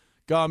live.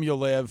 Gum, you'll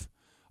live.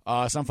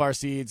 Sunflower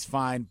seeds,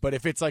 fine. But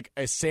if it's like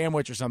a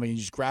sandwich or something, you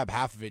just grab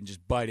half of it and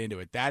just bite into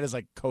it. That is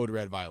like code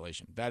red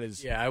violation. That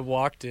is. Yeah, I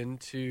walked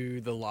into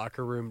the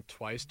locker room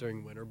twice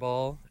during winter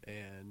ball,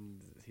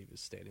 and he was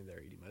standing there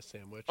eating my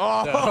sandwich.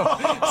 Oh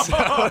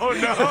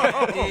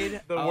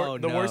no!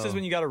 The worst is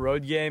when you got a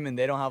road game and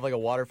they don't have a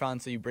water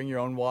fountain, so you bring your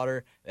own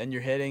water, and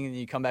you're hitting, and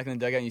you come back in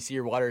the dugout and you see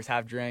your water is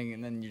half drank,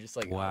 and then you're just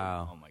like,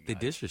 wow, oh my god, the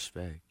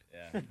disrespect.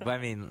 Yeah, but I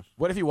mean,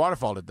 what if you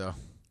waterfalled it though?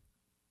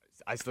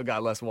 I still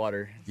got less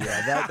water.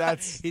 Yeah,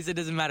 that's. He said it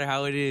doesn't matter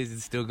how it is,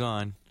 it's still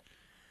gone.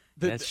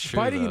 That's true.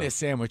 Biting though. in a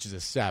sandwich is a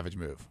savage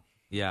move.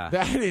 Yeah,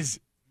 that is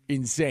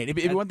insane. It'd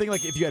be one thing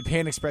if you had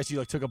Pan Express,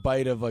 you took a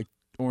bite of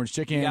orange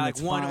chicken. Yeah,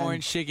 one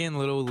orange chicken,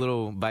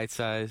 little bite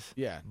size.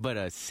 Yeah, but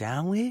a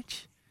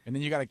sandwich, and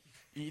then you gotta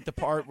eat the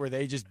part where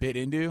they just bit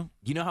into.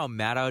 You know how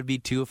mad I would be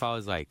too if I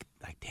was like,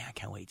 damn, I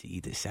can't wait to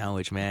eat this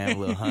sandwich, man. I'm a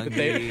little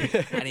hungry. I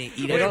didn't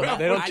eat it.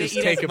 They don't just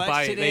take a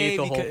bite; they eat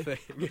the whole thing.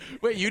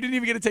 Wait, you didn't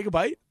even get to take a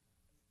bite?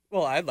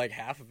 Well, I had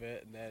half of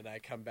it, and then I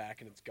come back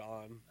and it's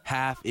gone.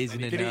 Half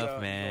isn't enough,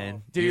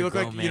 man. Did you look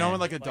like when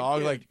a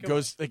dog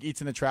goes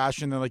eats in the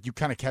trash and then you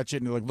kind of catch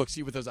it and looks at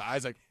you with those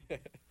eyes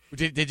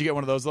did you get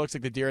one of those looks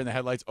like the deer in the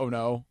headlights? Oh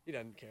no, he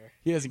doesn't care.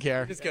 He doesn't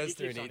care. He just goes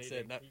through and eats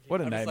it.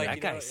 What a nightmare! That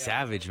guy's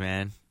savage,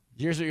 man.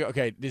 Here's how you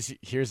get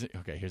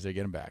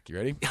him back. You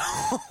ready?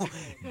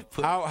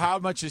 How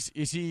much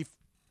is he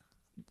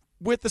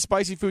with the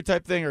spicy food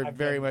type thing or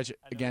very much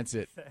against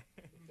it?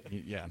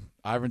 Yeah,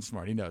 Ivan's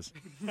smart. He knows.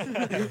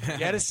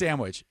 Get a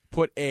sandwich.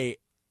 Put a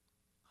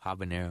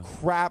habanero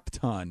crap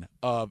ton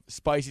of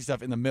spicy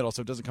stuff in the middle so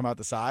it doesn't come out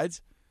the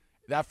sides.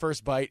 That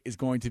first bite is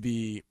going to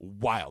be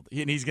wild,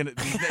 and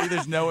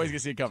there's no way he's gonna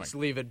see it coming. Just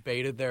leave it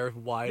baited there,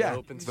 wide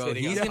open. Bro,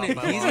 he's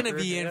gonna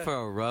be in for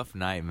a rough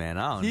night, man.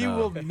 I don't know. He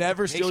will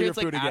never steal your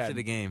food again. After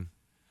the game,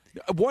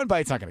 one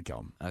bite's not gonna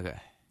kill him. Okay.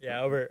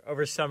 Yeah,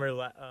 over summer,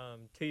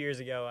 2 years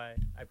ago,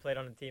 I played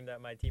on a team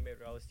that my teammate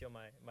would always steal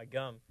my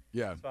gum.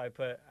 Yeah. So I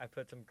put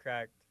some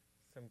cracked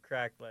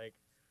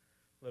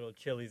little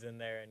chilies in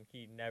there, and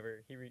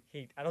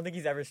I don't think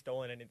he's ever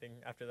stolen anything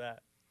after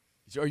that.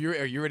 So are you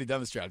already done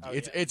the strategy? Oh,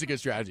 it's a good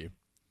strategy.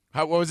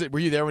 What was it? Were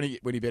you there when he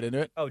bit into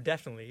it? Oh,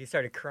 definitely. He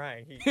started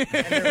crying.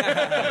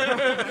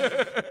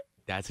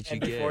 That's what you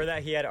and get. Before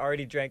that, he had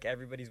already drank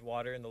everybody's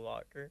water in the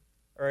locker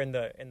or in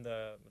the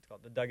what's it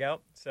called, the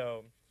dugout.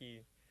 So he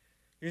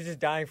was just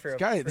dying for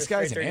this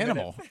guy's an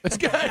animal. This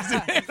guy's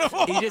an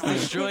animal. He just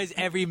destroys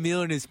every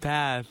meal in his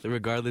path,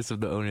 regardless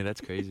of the owner.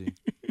 That's crazy.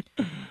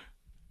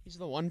 He's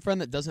the one friend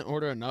that doesn't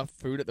order enough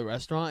food at the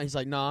restaurant. He's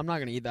like, no, I'm not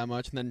going to eat that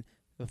much. And then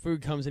the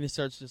food comes and he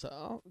starts just,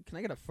 oh, can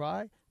I get a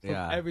fry? From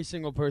every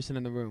single person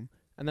in the room.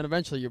 And then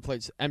eventually your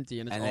plate's empty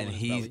and it's all in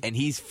his belly.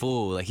 He's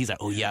full. Like he's like,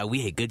 oh yeah,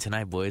 we ate good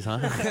tonight, boys, huh?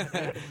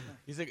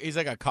 He's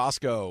like a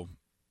Costco,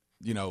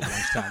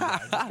 lunchtime guy.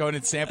 Just going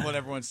and sampling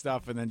everyone's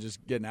stuff and then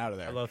just getting out of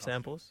there. I love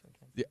samples.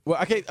 Yeah,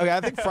 well, okay. I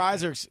think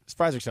fries are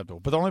acceptable.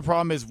 But the only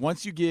problem is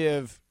once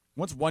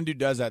one dude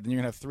does that, then you're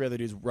gonna have 3 other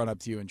dudes run up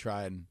to you and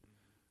try and.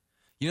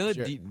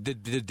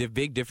 The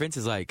big difference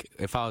is like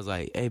if I was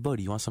like, hey,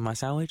 Bodie, you want some of my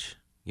sandwich?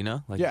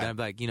 Then I'd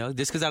be like,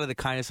 just because out of the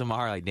kindness of my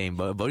heart, like, dang,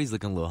 Bodie's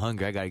looking a little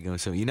hungry. I gotta give him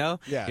some, Yeah. You know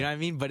what I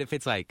mean? But if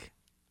it's like,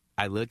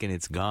 I look and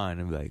it's gone,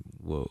 I'm like,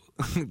 whoa.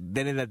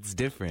 Then that's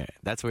different.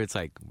 That's where it's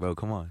like, bro,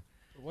 come on.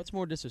 What's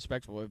more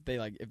disrespectful if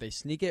they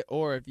sneak it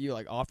or if you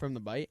like offer them the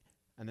bite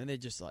and then they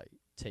just like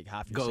take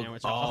half your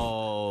sandwich off?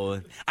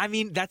 Oh, I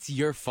mean that's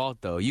your fault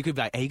though. You could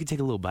be like, hey, you could take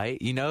a little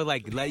bite. You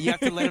have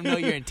to let them know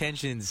your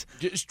intentions.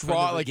 Just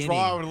draw with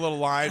a little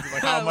line,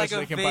 like how much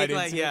they can bite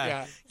into.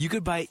 Yeah. You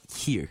could bite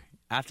here.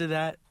 After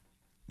that,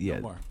 yeah.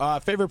 No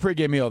more. Favorite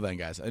pregame meal then,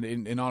 guys,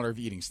 in honor of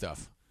eating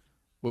stuff.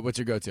 What's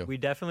your go-to? We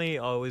definitely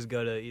always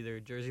go to either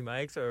Jersey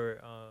Mike's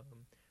or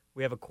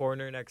we have a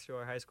corner next to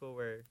our high school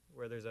where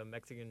there's a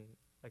Mexican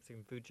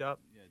food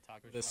shop. Yeah,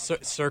 taco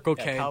shop. Circle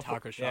K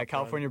taco shop. Yeah,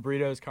 California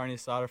burritos, carne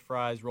asada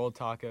fries, rolled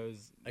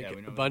tacos.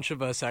 A bunch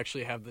of us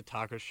actually have the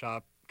taco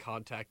shop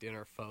contact in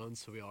our phones,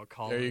 so we all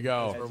call. There you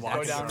go. We're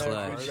walking down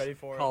there, ready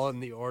for call in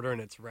the order,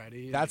 and it's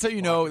ready. That's how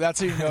you know. That's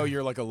how you know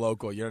you're like a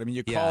local. You know what I mean?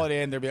 You call it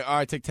in. They'll be like, all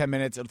right, take 10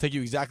 minutes. It'll take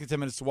you exactly 10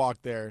 minutes to walk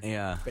there.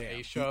 Yeah.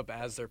 They show up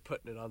as they're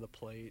putting it on the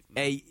plate.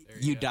 Hey,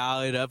 you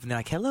dial it up, and they're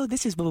like, hello,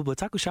 this is blah, blah, blah,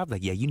 taco shop.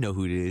 Like, yeah, you know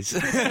who it is. You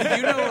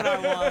know what I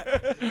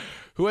want.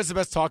 Who has the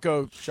best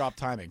taco shop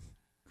timing?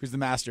 Who's the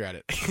master at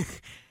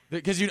it?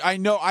 Because I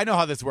know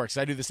how this works.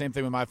 I do the same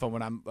thing with my phone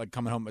when I'm like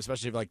coming home,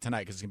 especially like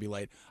tonight because it's gonna be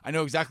late. I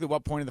know exactly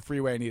what point of the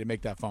freeway I need to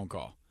make that phone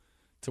call,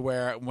 to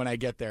where when I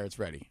get there, it's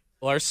ready.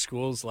 Well, our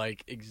school's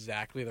like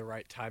exactly the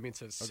right timing.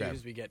 So as soon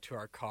as we get to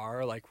our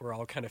car, like we're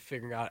all kind of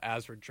figuring out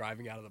as we're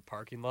driving out of the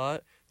parking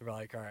lot. We're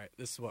like, all right,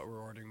 this is what we're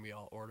ordering. We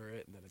all order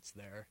it, and then it's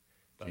there.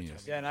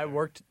 Yeah, and I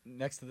worked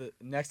next to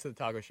the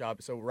taco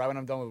shop. So right when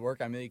I'm done with work,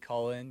 I immediately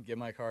call in, get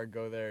my card,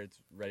 go there. It's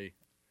ready.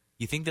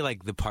 You think that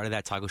like the part of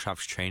that taco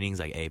shop's training is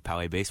like, hey,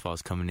 Poway baseball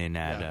is coming in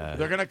at.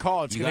 They're gonna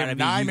call. It's gonna have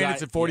 9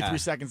 minutes and 43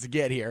 seconds to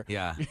get here.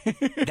 Yeah,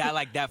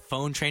 that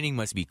phone training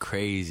must be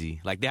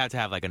crazy. Like they have to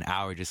have like an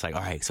hour, just like,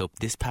 all right, so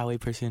this Poway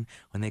person,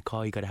 when they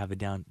call, you gotta have it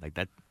down like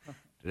that.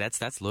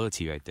 That's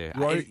loyalty right there.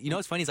 Right. You know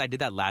what's funny is I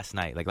did that last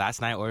night. Like last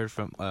night, I ordered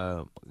from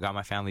got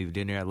my family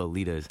dinner at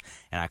Lolita's,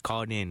 and I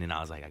called in and I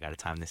was like, I gotta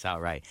time this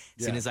out right.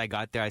 As soon as I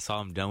got there, I saw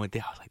them done with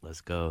it. I was like,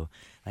 let's go.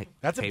 Like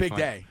that's a big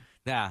day.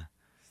 Yeah.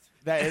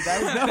 No,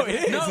 it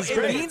is. No,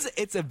 it means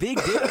it's a big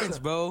difference,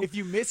 bro. If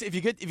you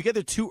get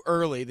there too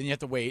early, then you have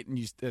to wait, and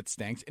that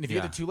stinks. And if you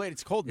get there too late,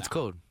 it's cold. Now. It's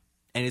cold,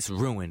 and it's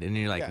ruined. And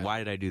you're like, why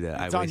did I do that?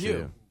 It's on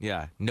you.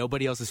 Yeah,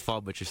 nobody else's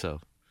fault but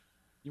yourself.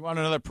 You want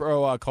another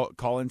pro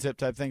call-in tip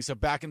type thing? So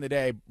back in the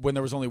day, when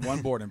there was only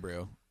one Board and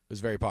Brew, it was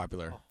very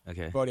popular.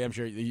 Okay, Bodie, I'm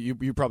sure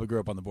you probably grew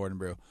up on the Board and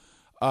Brew.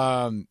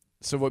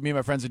 So what me and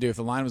my friends would do if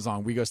the line was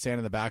on, we go stand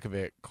in the back of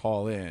it,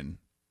 call in,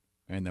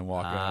 and then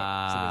walk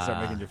up. So they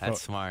start making your phone.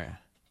 That's smart.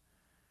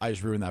 I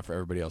just ruined that for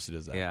everybody else who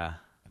does that. Yeah,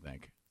 I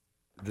think.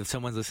 If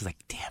someone's listening,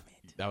 like, damn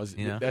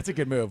it. That's a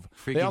good move.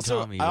 Freaking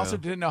Tommy, I also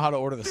didn't know how to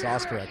order the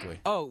sauce correctly.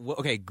 Oh, well,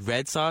 okay.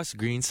 Red sauce,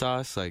 green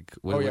sauce, like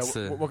what goes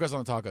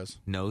on the tacos?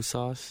 No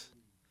sauce.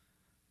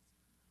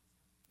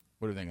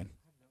 What are you thinking?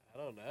 I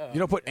don't know. You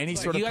don't put any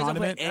sort of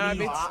condiment? I'm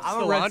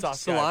a red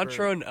sauce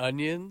cilantro and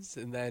onions,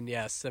 and then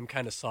some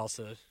kind of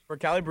salsa. For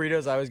Cali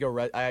burritos, I always go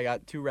red. I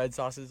got 2 red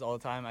sauces all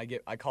the time.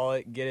 I call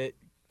it, get it,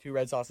 2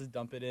 red sauces,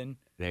 dump it in.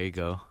 There you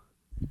go.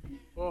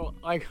 Well,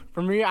 like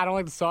for me, I don't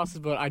like the sauces,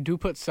 but I do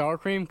put sour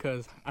cream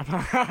because I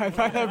find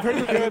that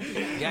pretty good.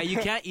 Yeah, you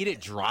can't eat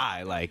it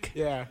dry, like.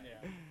 Yeah.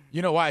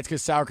 You know why? It's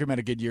because sour cream had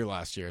a good year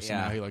last year, so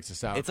now he likes the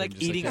sour cream. It's like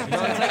eating.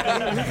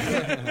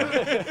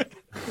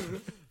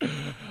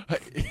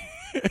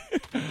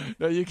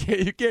 No, you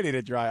can't eat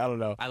it dry. I don't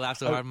know. I laughed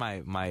so hard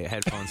my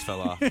headphones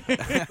fell off. With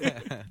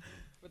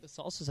the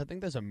salsas, I think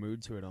there's a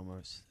mood to it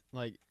almost.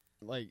 Like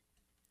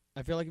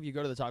I feel like if you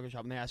go to the taco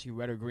shop and they ask you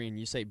red or green,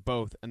 you say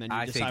both, and then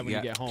you decide when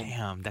you get home.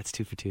 Damn, that's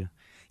 2 for 2.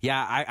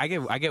 Yeah, I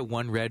get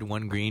 1 red,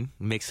 1 green,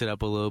 mix it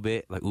up a little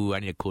bit. Like, ooh,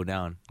 I need to cool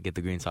down, get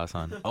the green sauce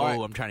on.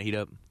 Oh, I'm trying to heat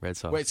up red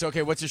sauce. Wait, so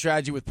okay, what's your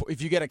strategy with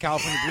if you get a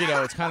California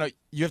burrito? It's kind of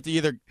you have to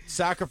either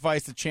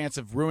sacrifice the chance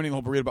of ruining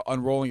the whole burrito by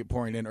unrolling it,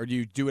 pouring it in, or do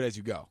you do it as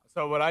you go?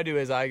 So what I do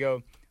is I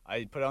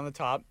put it on the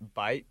top,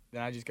 bite,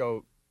 then I just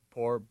go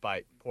pour,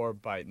 bite. pour a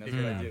bite, and that's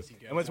what I do.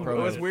 And what's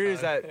Pro weird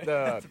is that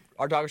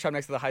our taco shop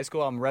next to the high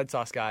school, I'm a red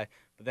sauce guy,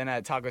 but then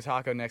at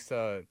Taco next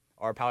to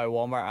our Poway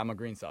Walmart, I'm a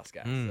green sauce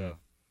guy. So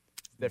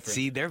it's different.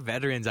 See, they're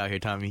veterans out here,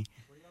 Tommy.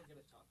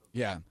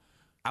 Yeah.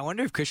 I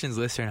wonder if Christian's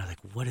listening. I was like,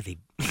 what are they?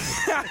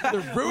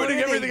 They're ruining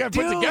everything I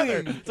put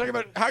together. Talking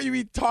about how you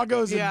eat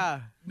tacos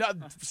and not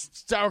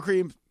sour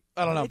cream.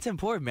 I don't know. It's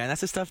important, man.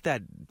 That's the stuff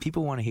that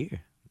people want to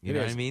hear. You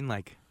know what I mean?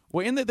 Like,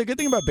 well, and the good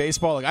thing about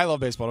baseball, like I love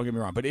baseball, don't get me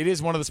wrong, but it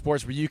is one of the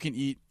sports where you can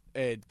eat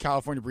a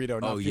California burrito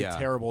and not feel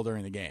terrible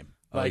during the game.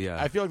 Like,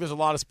 I feel like there's a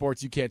lot of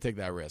sports you can't take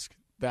that risk.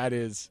 That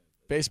is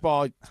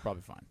baseball. It's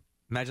probably fine.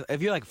 Imagine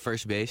if you're like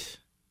first base.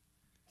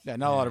 Yeah,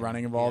 not a lot of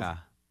running involved. Yeah.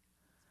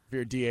 If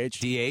you're DH.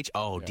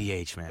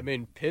 DH, man. I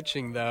mean,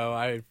 pitching though,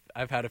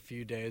 I've had a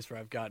few days where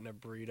I've gotten a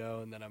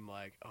burrito and then I'm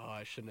like, oh,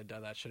 I shouldn't have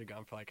done that. Should have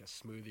gone for like a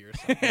smoothie or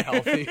something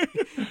healthy.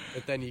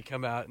 But then you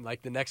come out and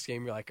like the next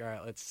game you're like, all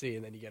right, let's see,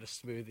 and then you get a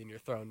smoothie and you're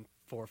throwing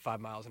 4 or 5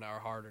 miles an hour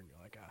harder and you're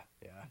like,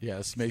 yeah,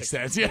 this makes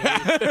sense. Yeah.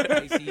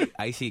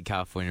 I eat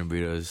California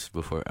burritos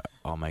before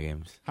all my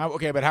games.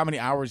 But how many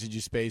hours did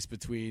you space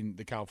between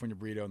the California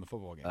burrito and the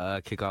football game?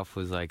 Kickoff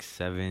was like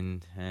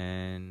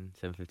 7:10,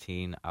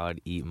 7:15. I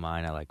would eat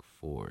mine at like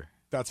 4.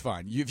 That's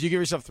fine. If you give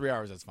yourself 3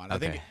 hours, that's fine. Okay. I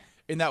think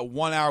in that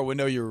 1 hour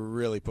window, you're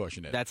really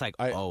pushing it. That's like,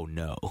 oh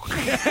no.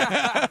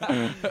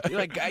 I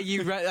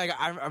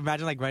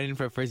imagine like running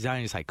for a first down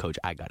and you're just like, Coach,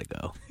 I gotta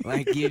go.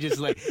 Like you just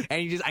like,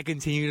 and I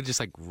continue to just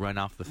like run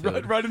off the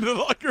field, run into the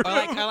locker room.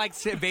 I like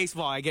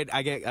baseball. I get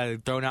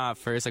thrown out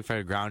first like for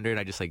a grounder, and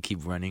I just like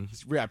keep running.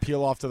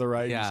 Peel off to the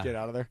right. Yeah. And just get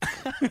out of there.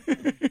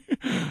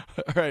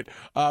 All right,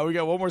 we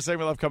got one more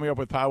segment left coming up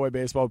with Poway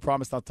Baseball. We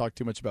promise not to talk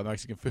too much about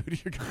Mexican food.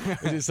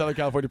 This is Southern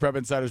California Prep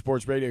Insider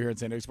Sports Radio here in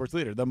San Diego Sports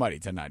Leader, the Mighty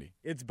 1090.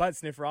 It's butt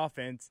sniffer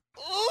offense.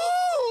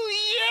 Ooh,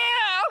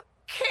 yeah!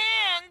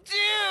 Can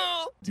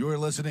do! You're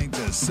listening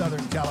to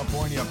Southern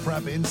California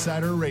Prep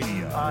Insider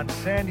Radio on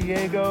San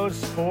Diego's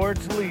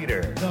sports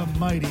leader, the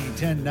Mighty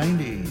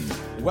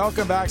 1090.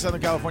 Welcome back,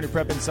 Southern California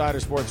Prep Insider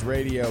Sports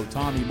Radio.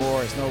 Tommy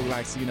Morris, Noah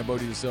Laxina,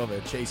 Bodie De Silva,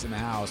 Chase in the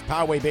house.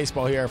 Poway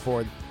Baseball here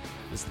for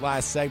this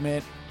last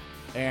segment.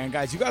 And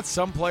guys, you got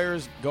some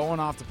players going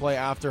off to play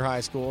after high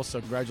school, so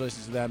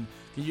congratulations to them.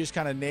 Can you just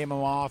kind of name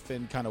them off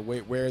and kind of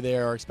wait where they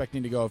are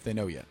expecting to go if they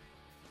know yet?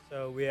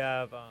 So we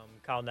have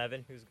Kyle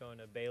Nevin, who's going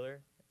to Baylor.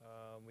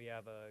 We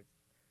have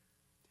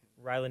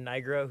Rylan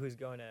Nigro, who's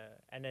going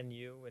to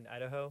NNU in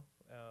Idaho.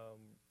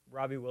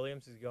 Robbie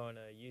Williams, who's going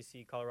to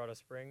UC Colorado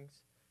Springs.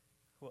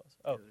 Who else?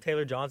 Oh,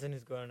 Taylor Johnson,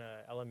 who's going to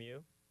LMU.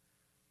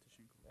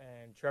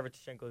 And Trevor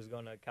Tashenko, who's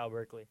going to Cal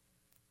Berkeley.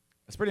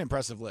 That's a pretty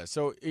impressive list.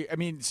 So, I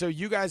mean, so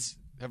you guys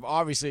have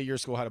obviously at your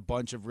school had a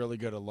bunch of really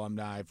good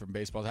alumni from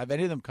baseball. Have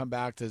any of them come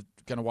back to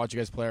kind of watch you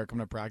guys play or come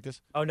to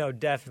practice? Oh, no,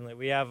 definitely.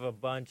 We have a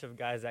bunch of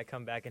guys that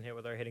come back and hit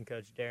with our hitting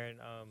coach, Darren.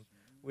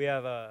 We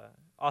have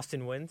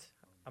Austin Wins.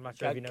 I'm not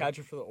sure if you know.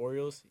 Catcher for the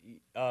Orioles.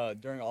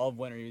 During all of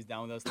winter, he was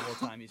down with us the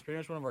whole time. He's pretty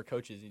much one of our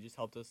coaches. He just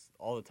helped us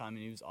all the time,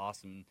 and he was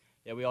awesome.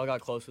 Yeah, we all got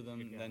close with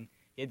him. And then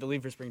he had to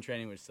leave for spring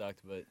training, which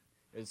sucked, but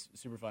it was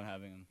super fun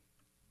having him.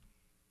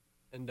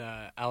 And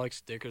Alex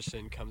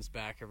Dickerson comes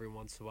back every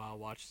once in a while,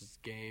 watches his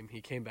game.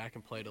 He came back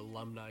and played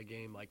alumni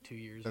game like 2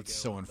 years ago. That's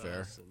so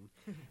unfair.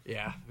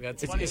 Yeah.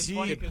 It's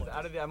funny because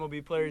out of the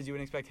MLB players, you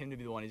wouldn't expect him to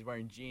be the one. He's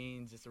wearing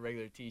jeans, just a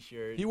regular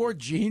T-shirt. He wore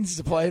jeans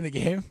to play in the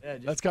game? Yeah,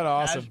 that's kind of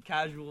awesome.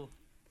 Casual.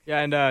 Yeah,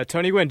 and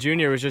Tony Gwynn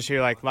Jr. was just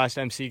here like last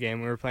MC game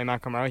when we were playing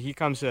Mount Carmel. He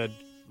comes to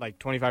like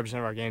 25%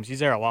 of our games. He's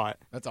there a lot.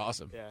 That's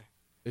awesome. Yeah.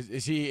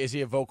 Is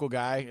he a vocal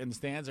guy in the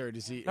stands, or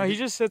does he? No, he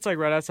just sits like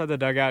right outside the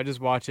dugout,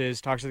 just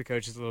watches, talks to the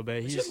coaches a little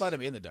bit. He just let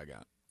him in the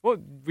dugout. Well,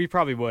 we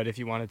probably would if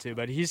he wanted to,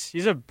 but he's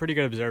a pretty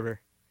good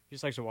observer. He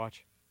just likes to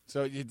watch.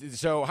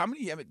 So how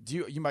many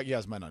you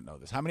guys might not know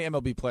this? How many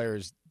MLB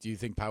players do you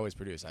think Poway's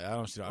produced? I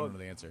don't know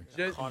the answer.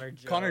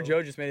 Connor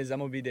Joe just made his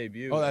MLB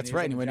debut. Oh, that's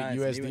right. And he went to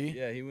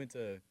USD. He went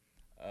to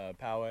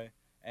Poway.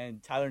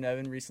 And Tyler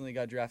Nevin recently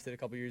got drafted a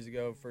couple years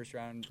ago, first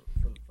round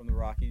from the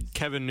Rockies.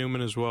 Kevin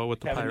Newman as well with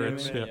the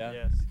Pirates. Newman, yeah.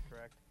 Yes,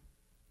 correct.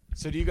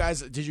 So did you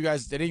guys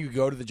did you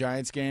go to the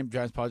Giants game,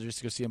 Giants Padres,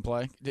 to go see him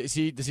play? Does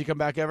he come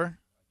back ever?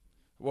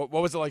 What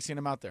was it like seeing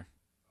him out there?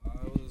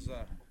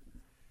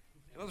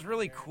 It was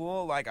really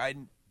cool. Like I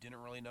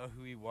didn't really know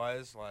who he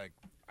was. Like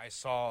I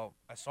saw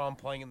him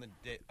playing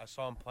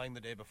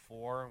the day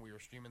before. We were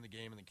streaming the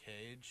game in the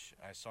cage.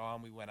 I saw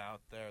him. We went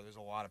out there. There's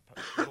a lot of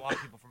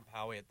people from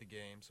Poway at the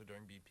game. So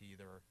during BP,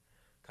 they were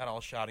kind of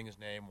all shouting his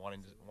name,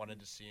 wanted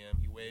to see him.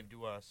 He waved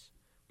to us.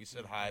 We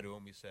said hi to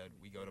him. We said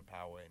we go to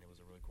Poway, and it was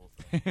a really cool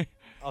thing.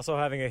 Also,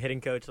 having a hitting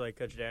coach like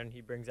Coach Darren,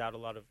 he brings out a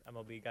lot of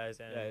MLB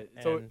guys.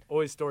 It's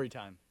always story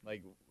time.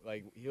 Like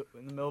he'll,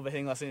 in the middle of a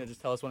hitting lesson, he'll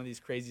just tell us one of these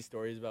crazy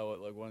stories about what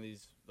like one of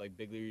these like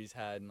big leaguers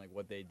had and like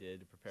what they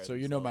did to prepare. So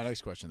you know my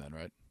next question then,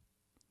 right?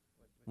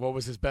 What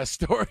was his best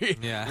story?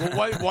 Yeah.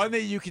 one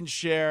that you can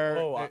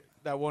share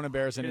that won't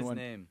embarrass anyone.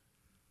 His name.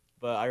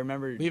 But I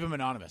remember leave him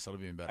anonymous. That'll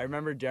be even better. I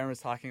remember Darren was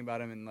talking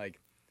about him and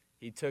like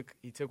he took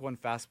one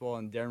fastball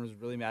and Darren was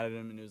really mad at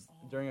him and it was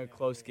during a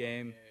close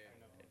game.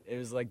 It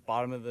was like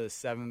bottom of the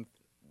seventh.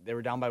 they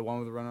were down by 1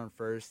 with a runner on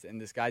first, and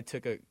this guy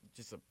took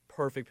just a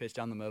perfect pitch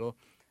down the middle,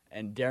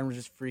 and Darren was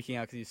just freaking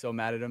out because he was so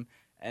mad at him.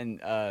 And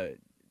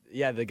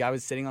the guy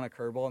was sitting on a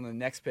curveball, and the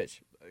next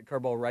pitch,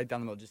 curveball right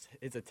down the middle, just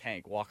hits a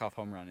tank, walk-off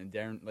home run, and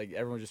Darren, like,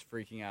 everyone was just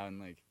freaking out, and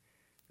like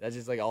that's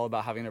just like all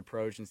about having an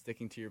approach and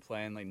sticking to your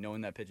plan, like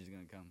knowing that pitch is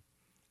going to come.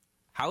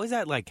 How has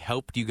that like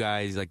helped you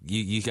guys? Like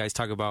you guys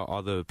talk about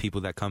all the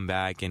people that come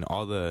back and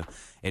all the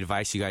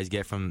advice you guys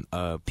get from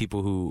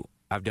people who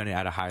have done it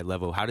at a high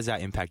level. How does that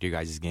impact your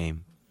guys'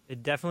 game?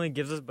 It definitely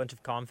gives us a bunch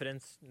of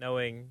confidence,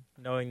 knowing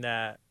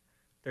that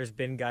there's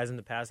been guys in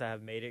the past that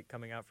have made it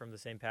coming out from the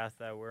same path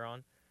that we're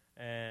on,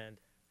 and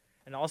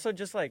also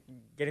just like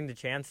getting the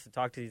chance to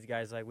talk to these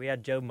guys. Like we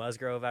had Joe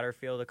Musgrove at our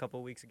field a couple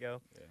of weeks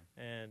ago,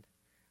 and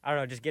I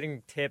don't know, just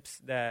getting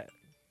tips that.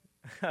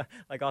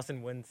 Like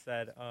Austin Wynn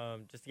said,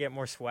 just to get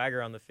more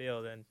swagger on the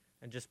field and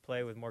just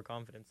play with more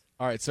confidence.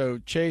 All right, so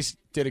Chase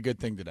did a good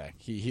thing today.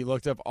 He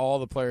looked up all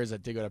the players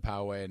that did go to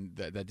Poway and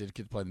that did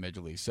get to play in the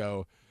Major League.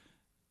 So,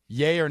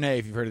 yay or nay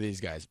if you've heard of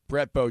these guys.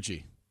 Brett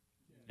Bochy.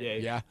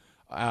 Yeah.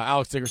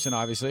 Alex Dickerson,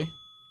 obviously.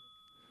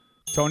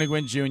 Tony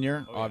Gwynn Jr.,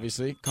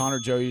 obviously. Connor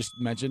Joe, you just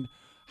mentioned.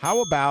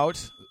 How about,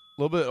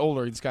 a little bit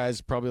older, this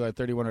guy's probably like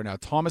 31 right now,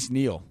 Thomas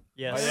Neal.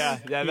 Yes.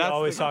 Oh, yeah. He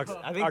always talks.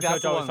 I think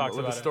that's always talks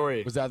about about the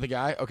story. Was that the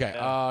guy?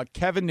 Okay.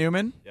 Kevin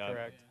Newman. Yeah.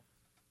 Correct.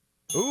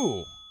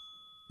 Ooh.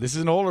 This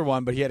is an older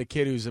one, but he had a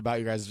kid who's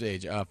about your guys'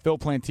 age. Phil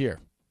Plantier.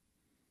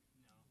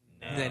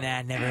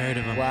 Nah, never heard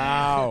of him.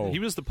 Wow. He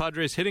was the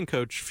Padres hitting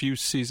coach a few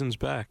seasons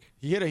back.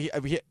 He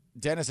hit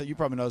Dennis, you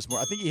probably know this more.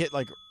 I think he hit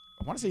I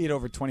want to say he hit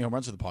over 20 home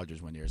runs for the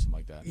Padres one year or something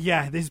like that.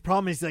 Yeah, his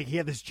problem is like he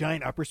had this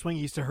giant upper swing.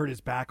 He used to hurt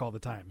his back all the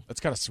time. That's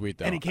kind of sweet,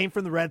 though. And he came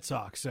from the Red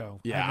Sox, so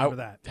I remember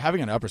that.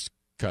 Having an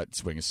uppercut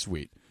swing is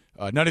sweet.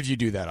 None of you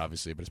do that,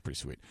 obviously, but it's pretty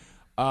sweet.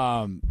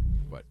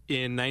 What?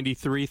 In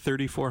 93,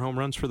 34 home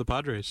runs for the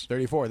Padres.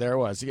 34, there it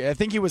was. I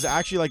think he was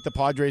actually like the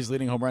Padres'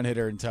 leading home run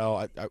hitter until,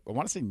 I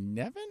want to say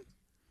Nevin?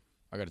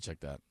 I got to check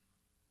that.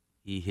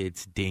 He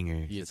hits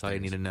dingers. That's all you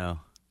need to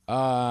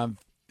know.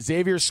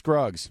 Xavier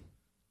Scruggs.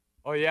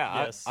 Oh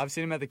yeah, Yes. I've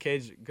seen him at the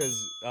cage because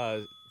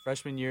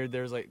freshman year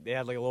they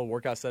had like a little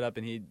workout set up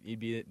and he'd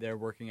be there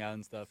working out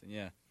and stuff. And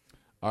yeah.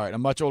 All right, a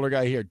much older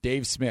guy here,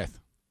 Dave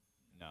Smith.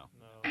 No.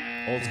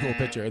 Old school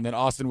pitcher, and then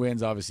Austin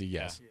Wynns, obviously,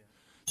 yes. Yeah.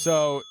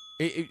 So,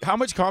 how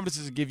much confidence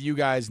does it give you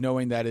guys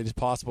knowing that it is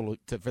possible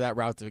for that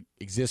route to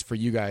exist for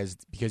you guys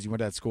because you went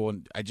to that school?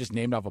 And I just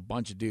named off a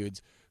bunch of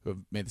dudes who have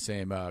made the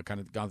same kind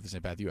of gone through the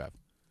same path you have.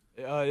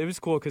 It was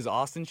cool because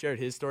Austin shared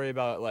his story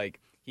about like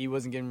he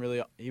wasn't getting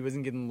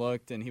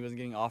looked and he wasn't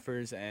getting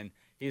offers and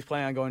he was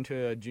planning on going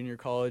to a junior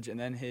college and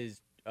then his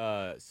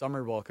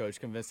summer ball coach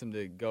convinced him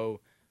to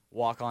go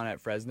walk on at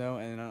Fresno,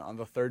 and on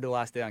the third to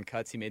last day on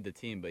cuts he made the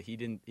team, but he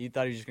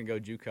thought he was just gonna go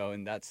JUCO,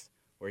 and that's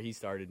where he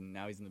started, and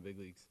now he's in the big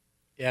leagues.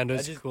 Yeah, and it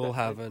was cool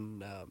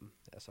having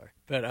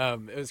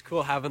it was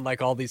cool having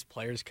like all these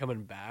players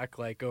coming back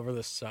like over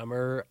the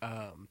summer.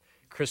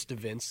 Chris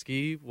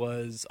Davinsky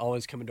was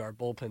always coming to our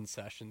bullpen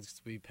sessions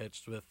because we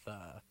pitched with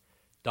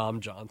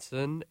Dom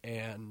Johnson,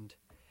 and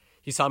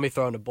he saw me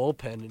throwing a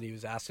bullpen, and he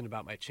was asking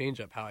about my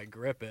changeup, how I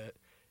grip it,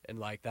 and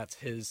like that's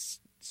his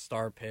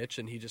star pitch,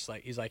 and he's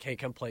like, hey,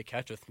 come play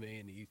catch with me,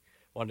 and he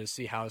wanted to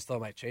see how I was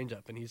throwing my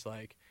changeup, and he's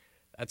like,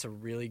 that's a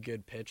really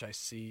good pitch. I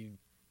see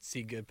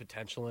good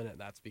potential in it, and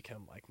that's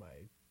become like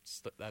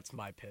that's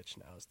my pitch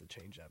now is the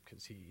changeup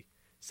because he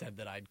said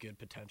that I had good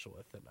potential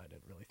with it, and I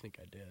didn't really think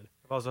I did.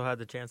 I've also had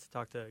the chance to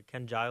talk to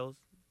Ken Giles,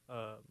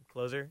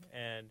 closer,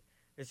 and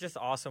it's just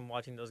awesome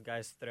watching those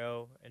guys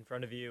throw in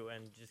front of you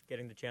and just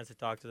getting the chance to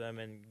talk to them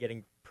and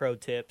getting pro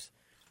tips.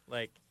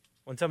 Like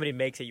when somebody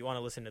makes it, you want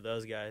to listen to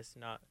those guys,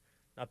 not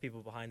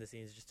people behind the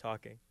scenes just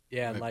talking.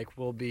 Yeah, and like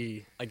we'll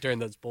be like during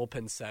those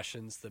bullpen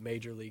sessions, the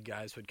major league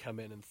guys would come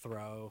in and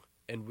throw,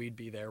 and we'd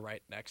be there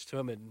right next to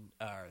him, and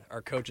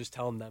our coach is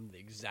telling them the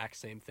exact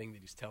same thing that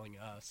he's telling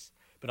us,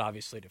 but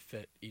obviously to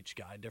fit each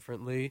guy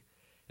differently.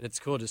 And it's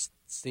cool just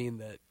seeing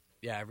that,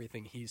 yeah,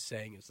 everything he's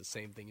saying is the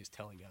same thing he's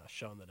telling us,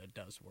 showing that it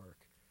does work.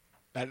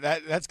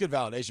 That's good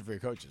validation for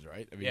your coaches,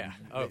 right? I mean,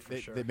 yeah, for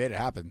sure. They made it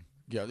happen.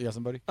 You got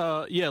somebody?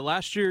 Yeah,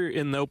 last year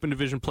in the Open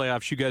Division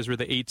playoffs, you guys were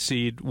the 8th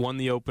seed, won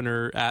the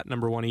opener at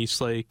number 1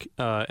 Eastlake,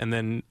 and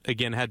then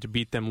again had to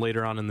beat them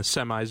later on in the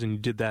semis, and you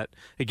did that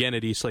again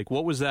at Eastlake.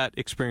 What was that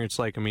experience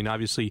like? I mean,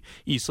 obviously,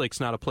 Eastlake's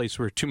not a place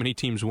where too many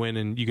teams win,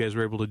 and you guys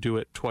were able to do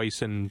it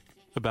twice in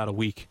about a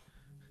week.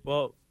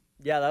 Well,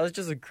 yeah, that was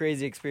just a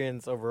crazy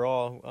experience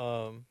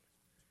overall.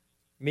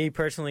 Me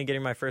personally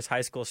getting my first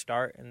high school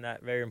start in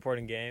that very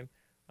important game.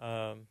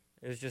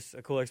 It was just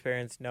a cool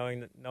experience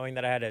knowing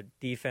that I had a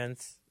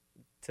defense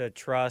to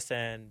trust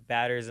and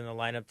batters in the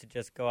lineup to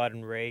just go out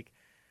and rake.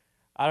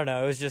 I don't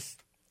know. It was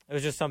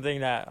just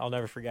something that I'll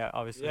never forget,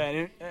 obviously.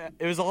 Yeah, and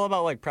it was all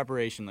about, like,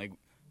 preparation. Like,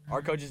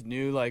 our coaches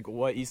knew, like,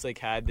 what Eastlake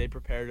had. They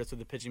prepared us with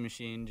the pitching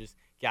machine, just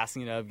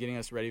gassing it up, getting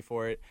us ready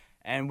for it.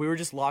 And we were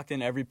just locked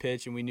in every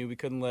pitch, and we knew we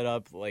couldn't let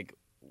up, like,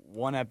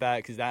 one at-bat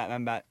because that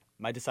at-bat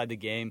might decide the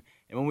game.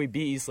 And when we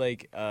beat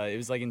Eastlake, it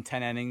was, like, in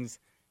 10 innings,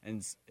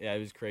 and, yeah, it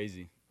was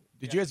crazy.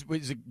 Did you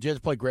guys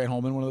play Grant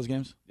Holman one of those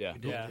games? Yeah.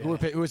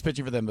 Who was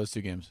pitching for them those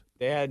 2 games?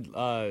 They had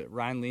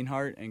Ryan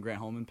Lienhart and Grant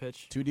Holman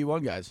pitch. 2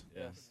 D1 guys.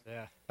 Yes.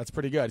 Yeah. That's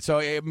pretty good. So,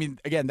 I mean,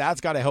 again, that's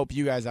got to help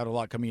you guys out a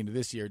lot coming into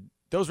this year.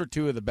 Those were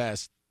 2 of the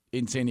best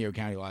in San Diego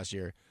County last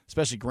year,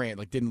 especially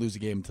Grant. Didn't lose a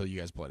game until you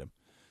guys played him.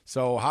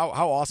 So how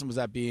awesome was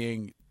that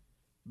being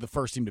the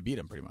first team to beat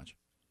him pretty much?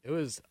 It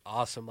was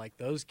awesome.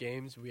 Those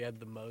games, we had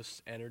the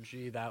most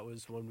energy. That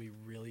was when we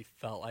really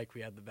felt like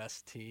we had the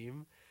best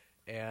team.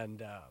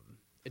 And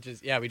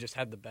we just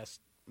had the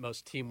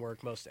most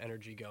teamwork, most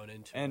energy going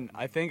into it. And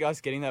I think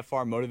us getting that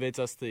far motivates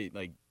us to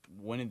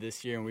win it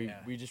this year, and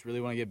we just really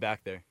want to get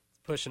back there.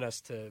 It's pushing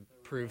us to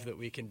prove that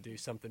we can do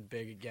something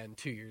big again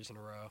 2 years in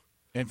a row.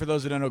 And for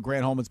those who don't know,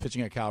 Grant Holman's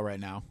pitching at Cal right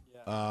now.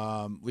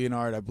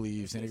 Leonard, I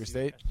believe, San Diego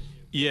State.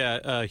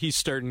 Yeah, he's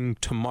starting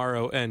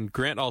tomorrow, and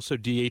Grant also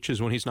DHs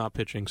when he's not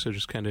pitching, so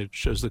just kind of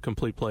shows the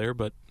complete player,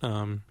 but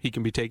he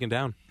can be taken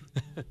down.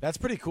 That's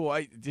pretty cool.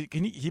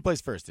 He plays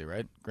first too,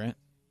 right, Grant?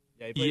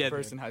 Yeah, he played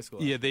first in high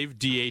school. Yeah, they've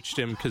DH'd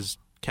him because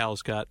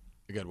Cal's got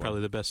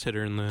probably the best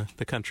hitter in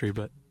the country.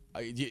 But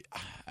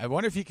I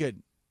wonder if he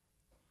could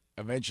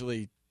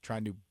eventually try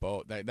and do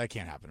both. That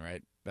can't happen,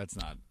 right? That's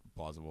not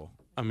plausible.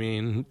 I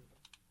mean,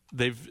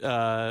 they've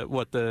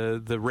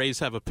the Rays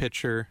have a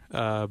pitcher,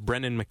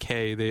 Brennan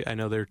McKay. I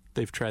know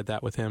they've tried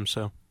that with him,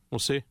 so we'll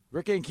see.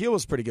 Rick Ankiel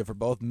was pretty good for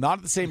both. Not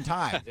at the same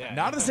time.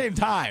 Not at the same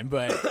time,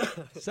 but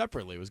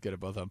separately was good at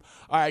both of them.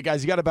 All right,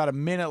 guys, you got about a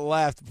minute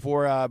left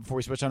before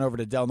we switch on over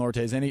to Del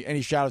Norte's.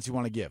 Any shout-outs you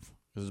want to give?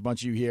 Because there's a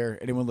bunch of you here.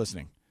 Anyone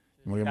listening?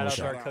 Shout out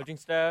to our coaching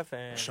staff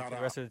and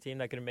the rest of the team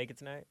that couldn't make it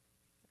tonight.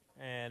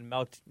 And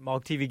Malk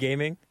TV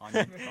Gaming. On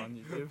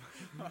YouTube.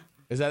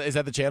 Is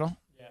that the channel?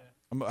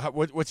 Yeah.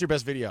 What's your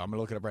best video? I'm going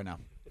to look it up right now.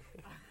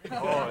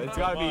 It's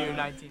got to be your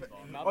 19.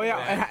 Oh,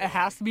 yeah, it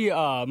has to be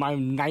my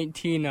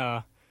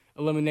 19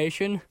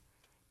 elimination.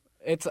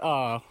 It's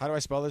How do I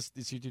spell this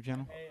YouTube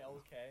channel?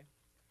 ALK.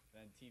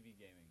 Then TV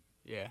Gaming.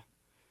 Yeah.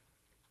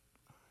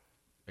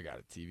 I got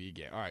it. TV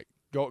game. All right.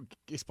 Go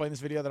explain this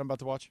video that I'm about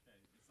to watch.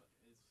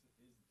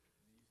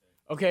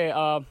 Okay,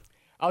 I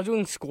was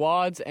doing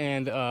squads,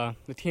 and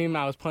the team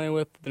I was playing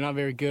with, they're not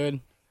very good.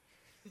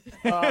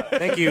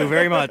 Thank you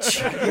very much.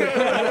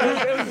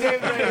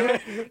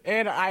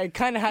 And I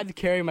kind of had to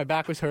carry. My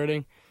back was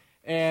hurting.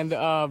 And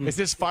is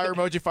this fire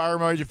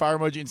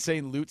emoji,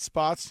 insane loot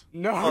spots?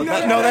 No,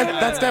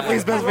 that's definitely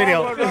his best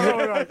video.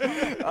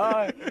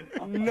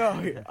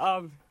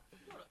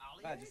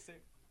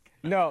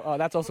 No,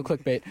 that's also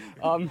clickbait.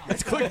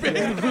 It's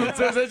clickbait.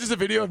 So is that just a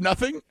video of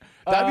nothing?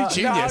 That'd be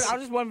genius. No, I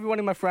just wanted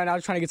to my friend. I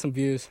was trying to get some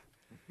views,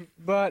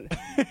 but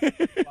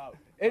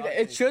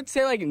it should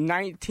say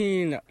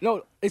 19.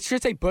 No, it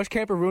should say Bush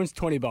Camper ruins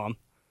 20 bomb.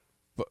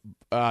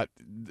 None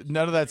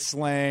of that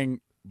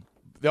slang.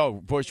 Oh,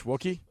 Bush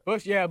Wookie?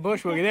 Bush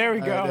Wookie. There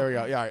we go. There we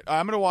go. Yeah, all right.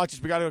 I'm going to watch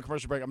this. We got to go to a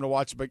commercial break. I'm going to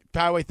watch it. But,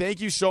 Poway, thank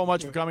you so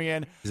much for coming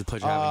in. It's a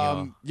pleasure having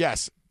you all.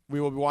 Yes.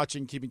 We will be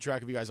watching, keeping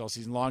track of you guys all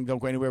season long. Don't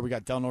go anywhere. We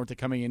got Del Norte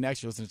coming in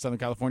next. You're listening to Southern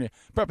California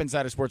Prep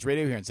Insider Sports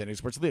Radio here in San Diego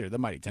Sports Leader, the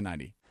Mighty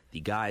 1090.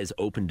 The Guys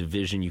Open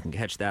Division. You can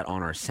catch that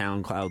on our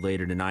SoundCloud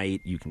later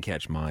tonight. You can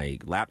catch my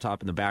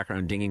laptop in the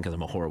background dinging because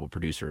I'm a horrible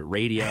producer at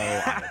radio.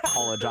 I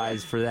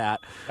apologize for that.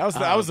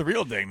 That was the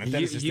real ding that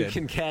Dennis just you did.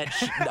 can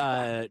catch...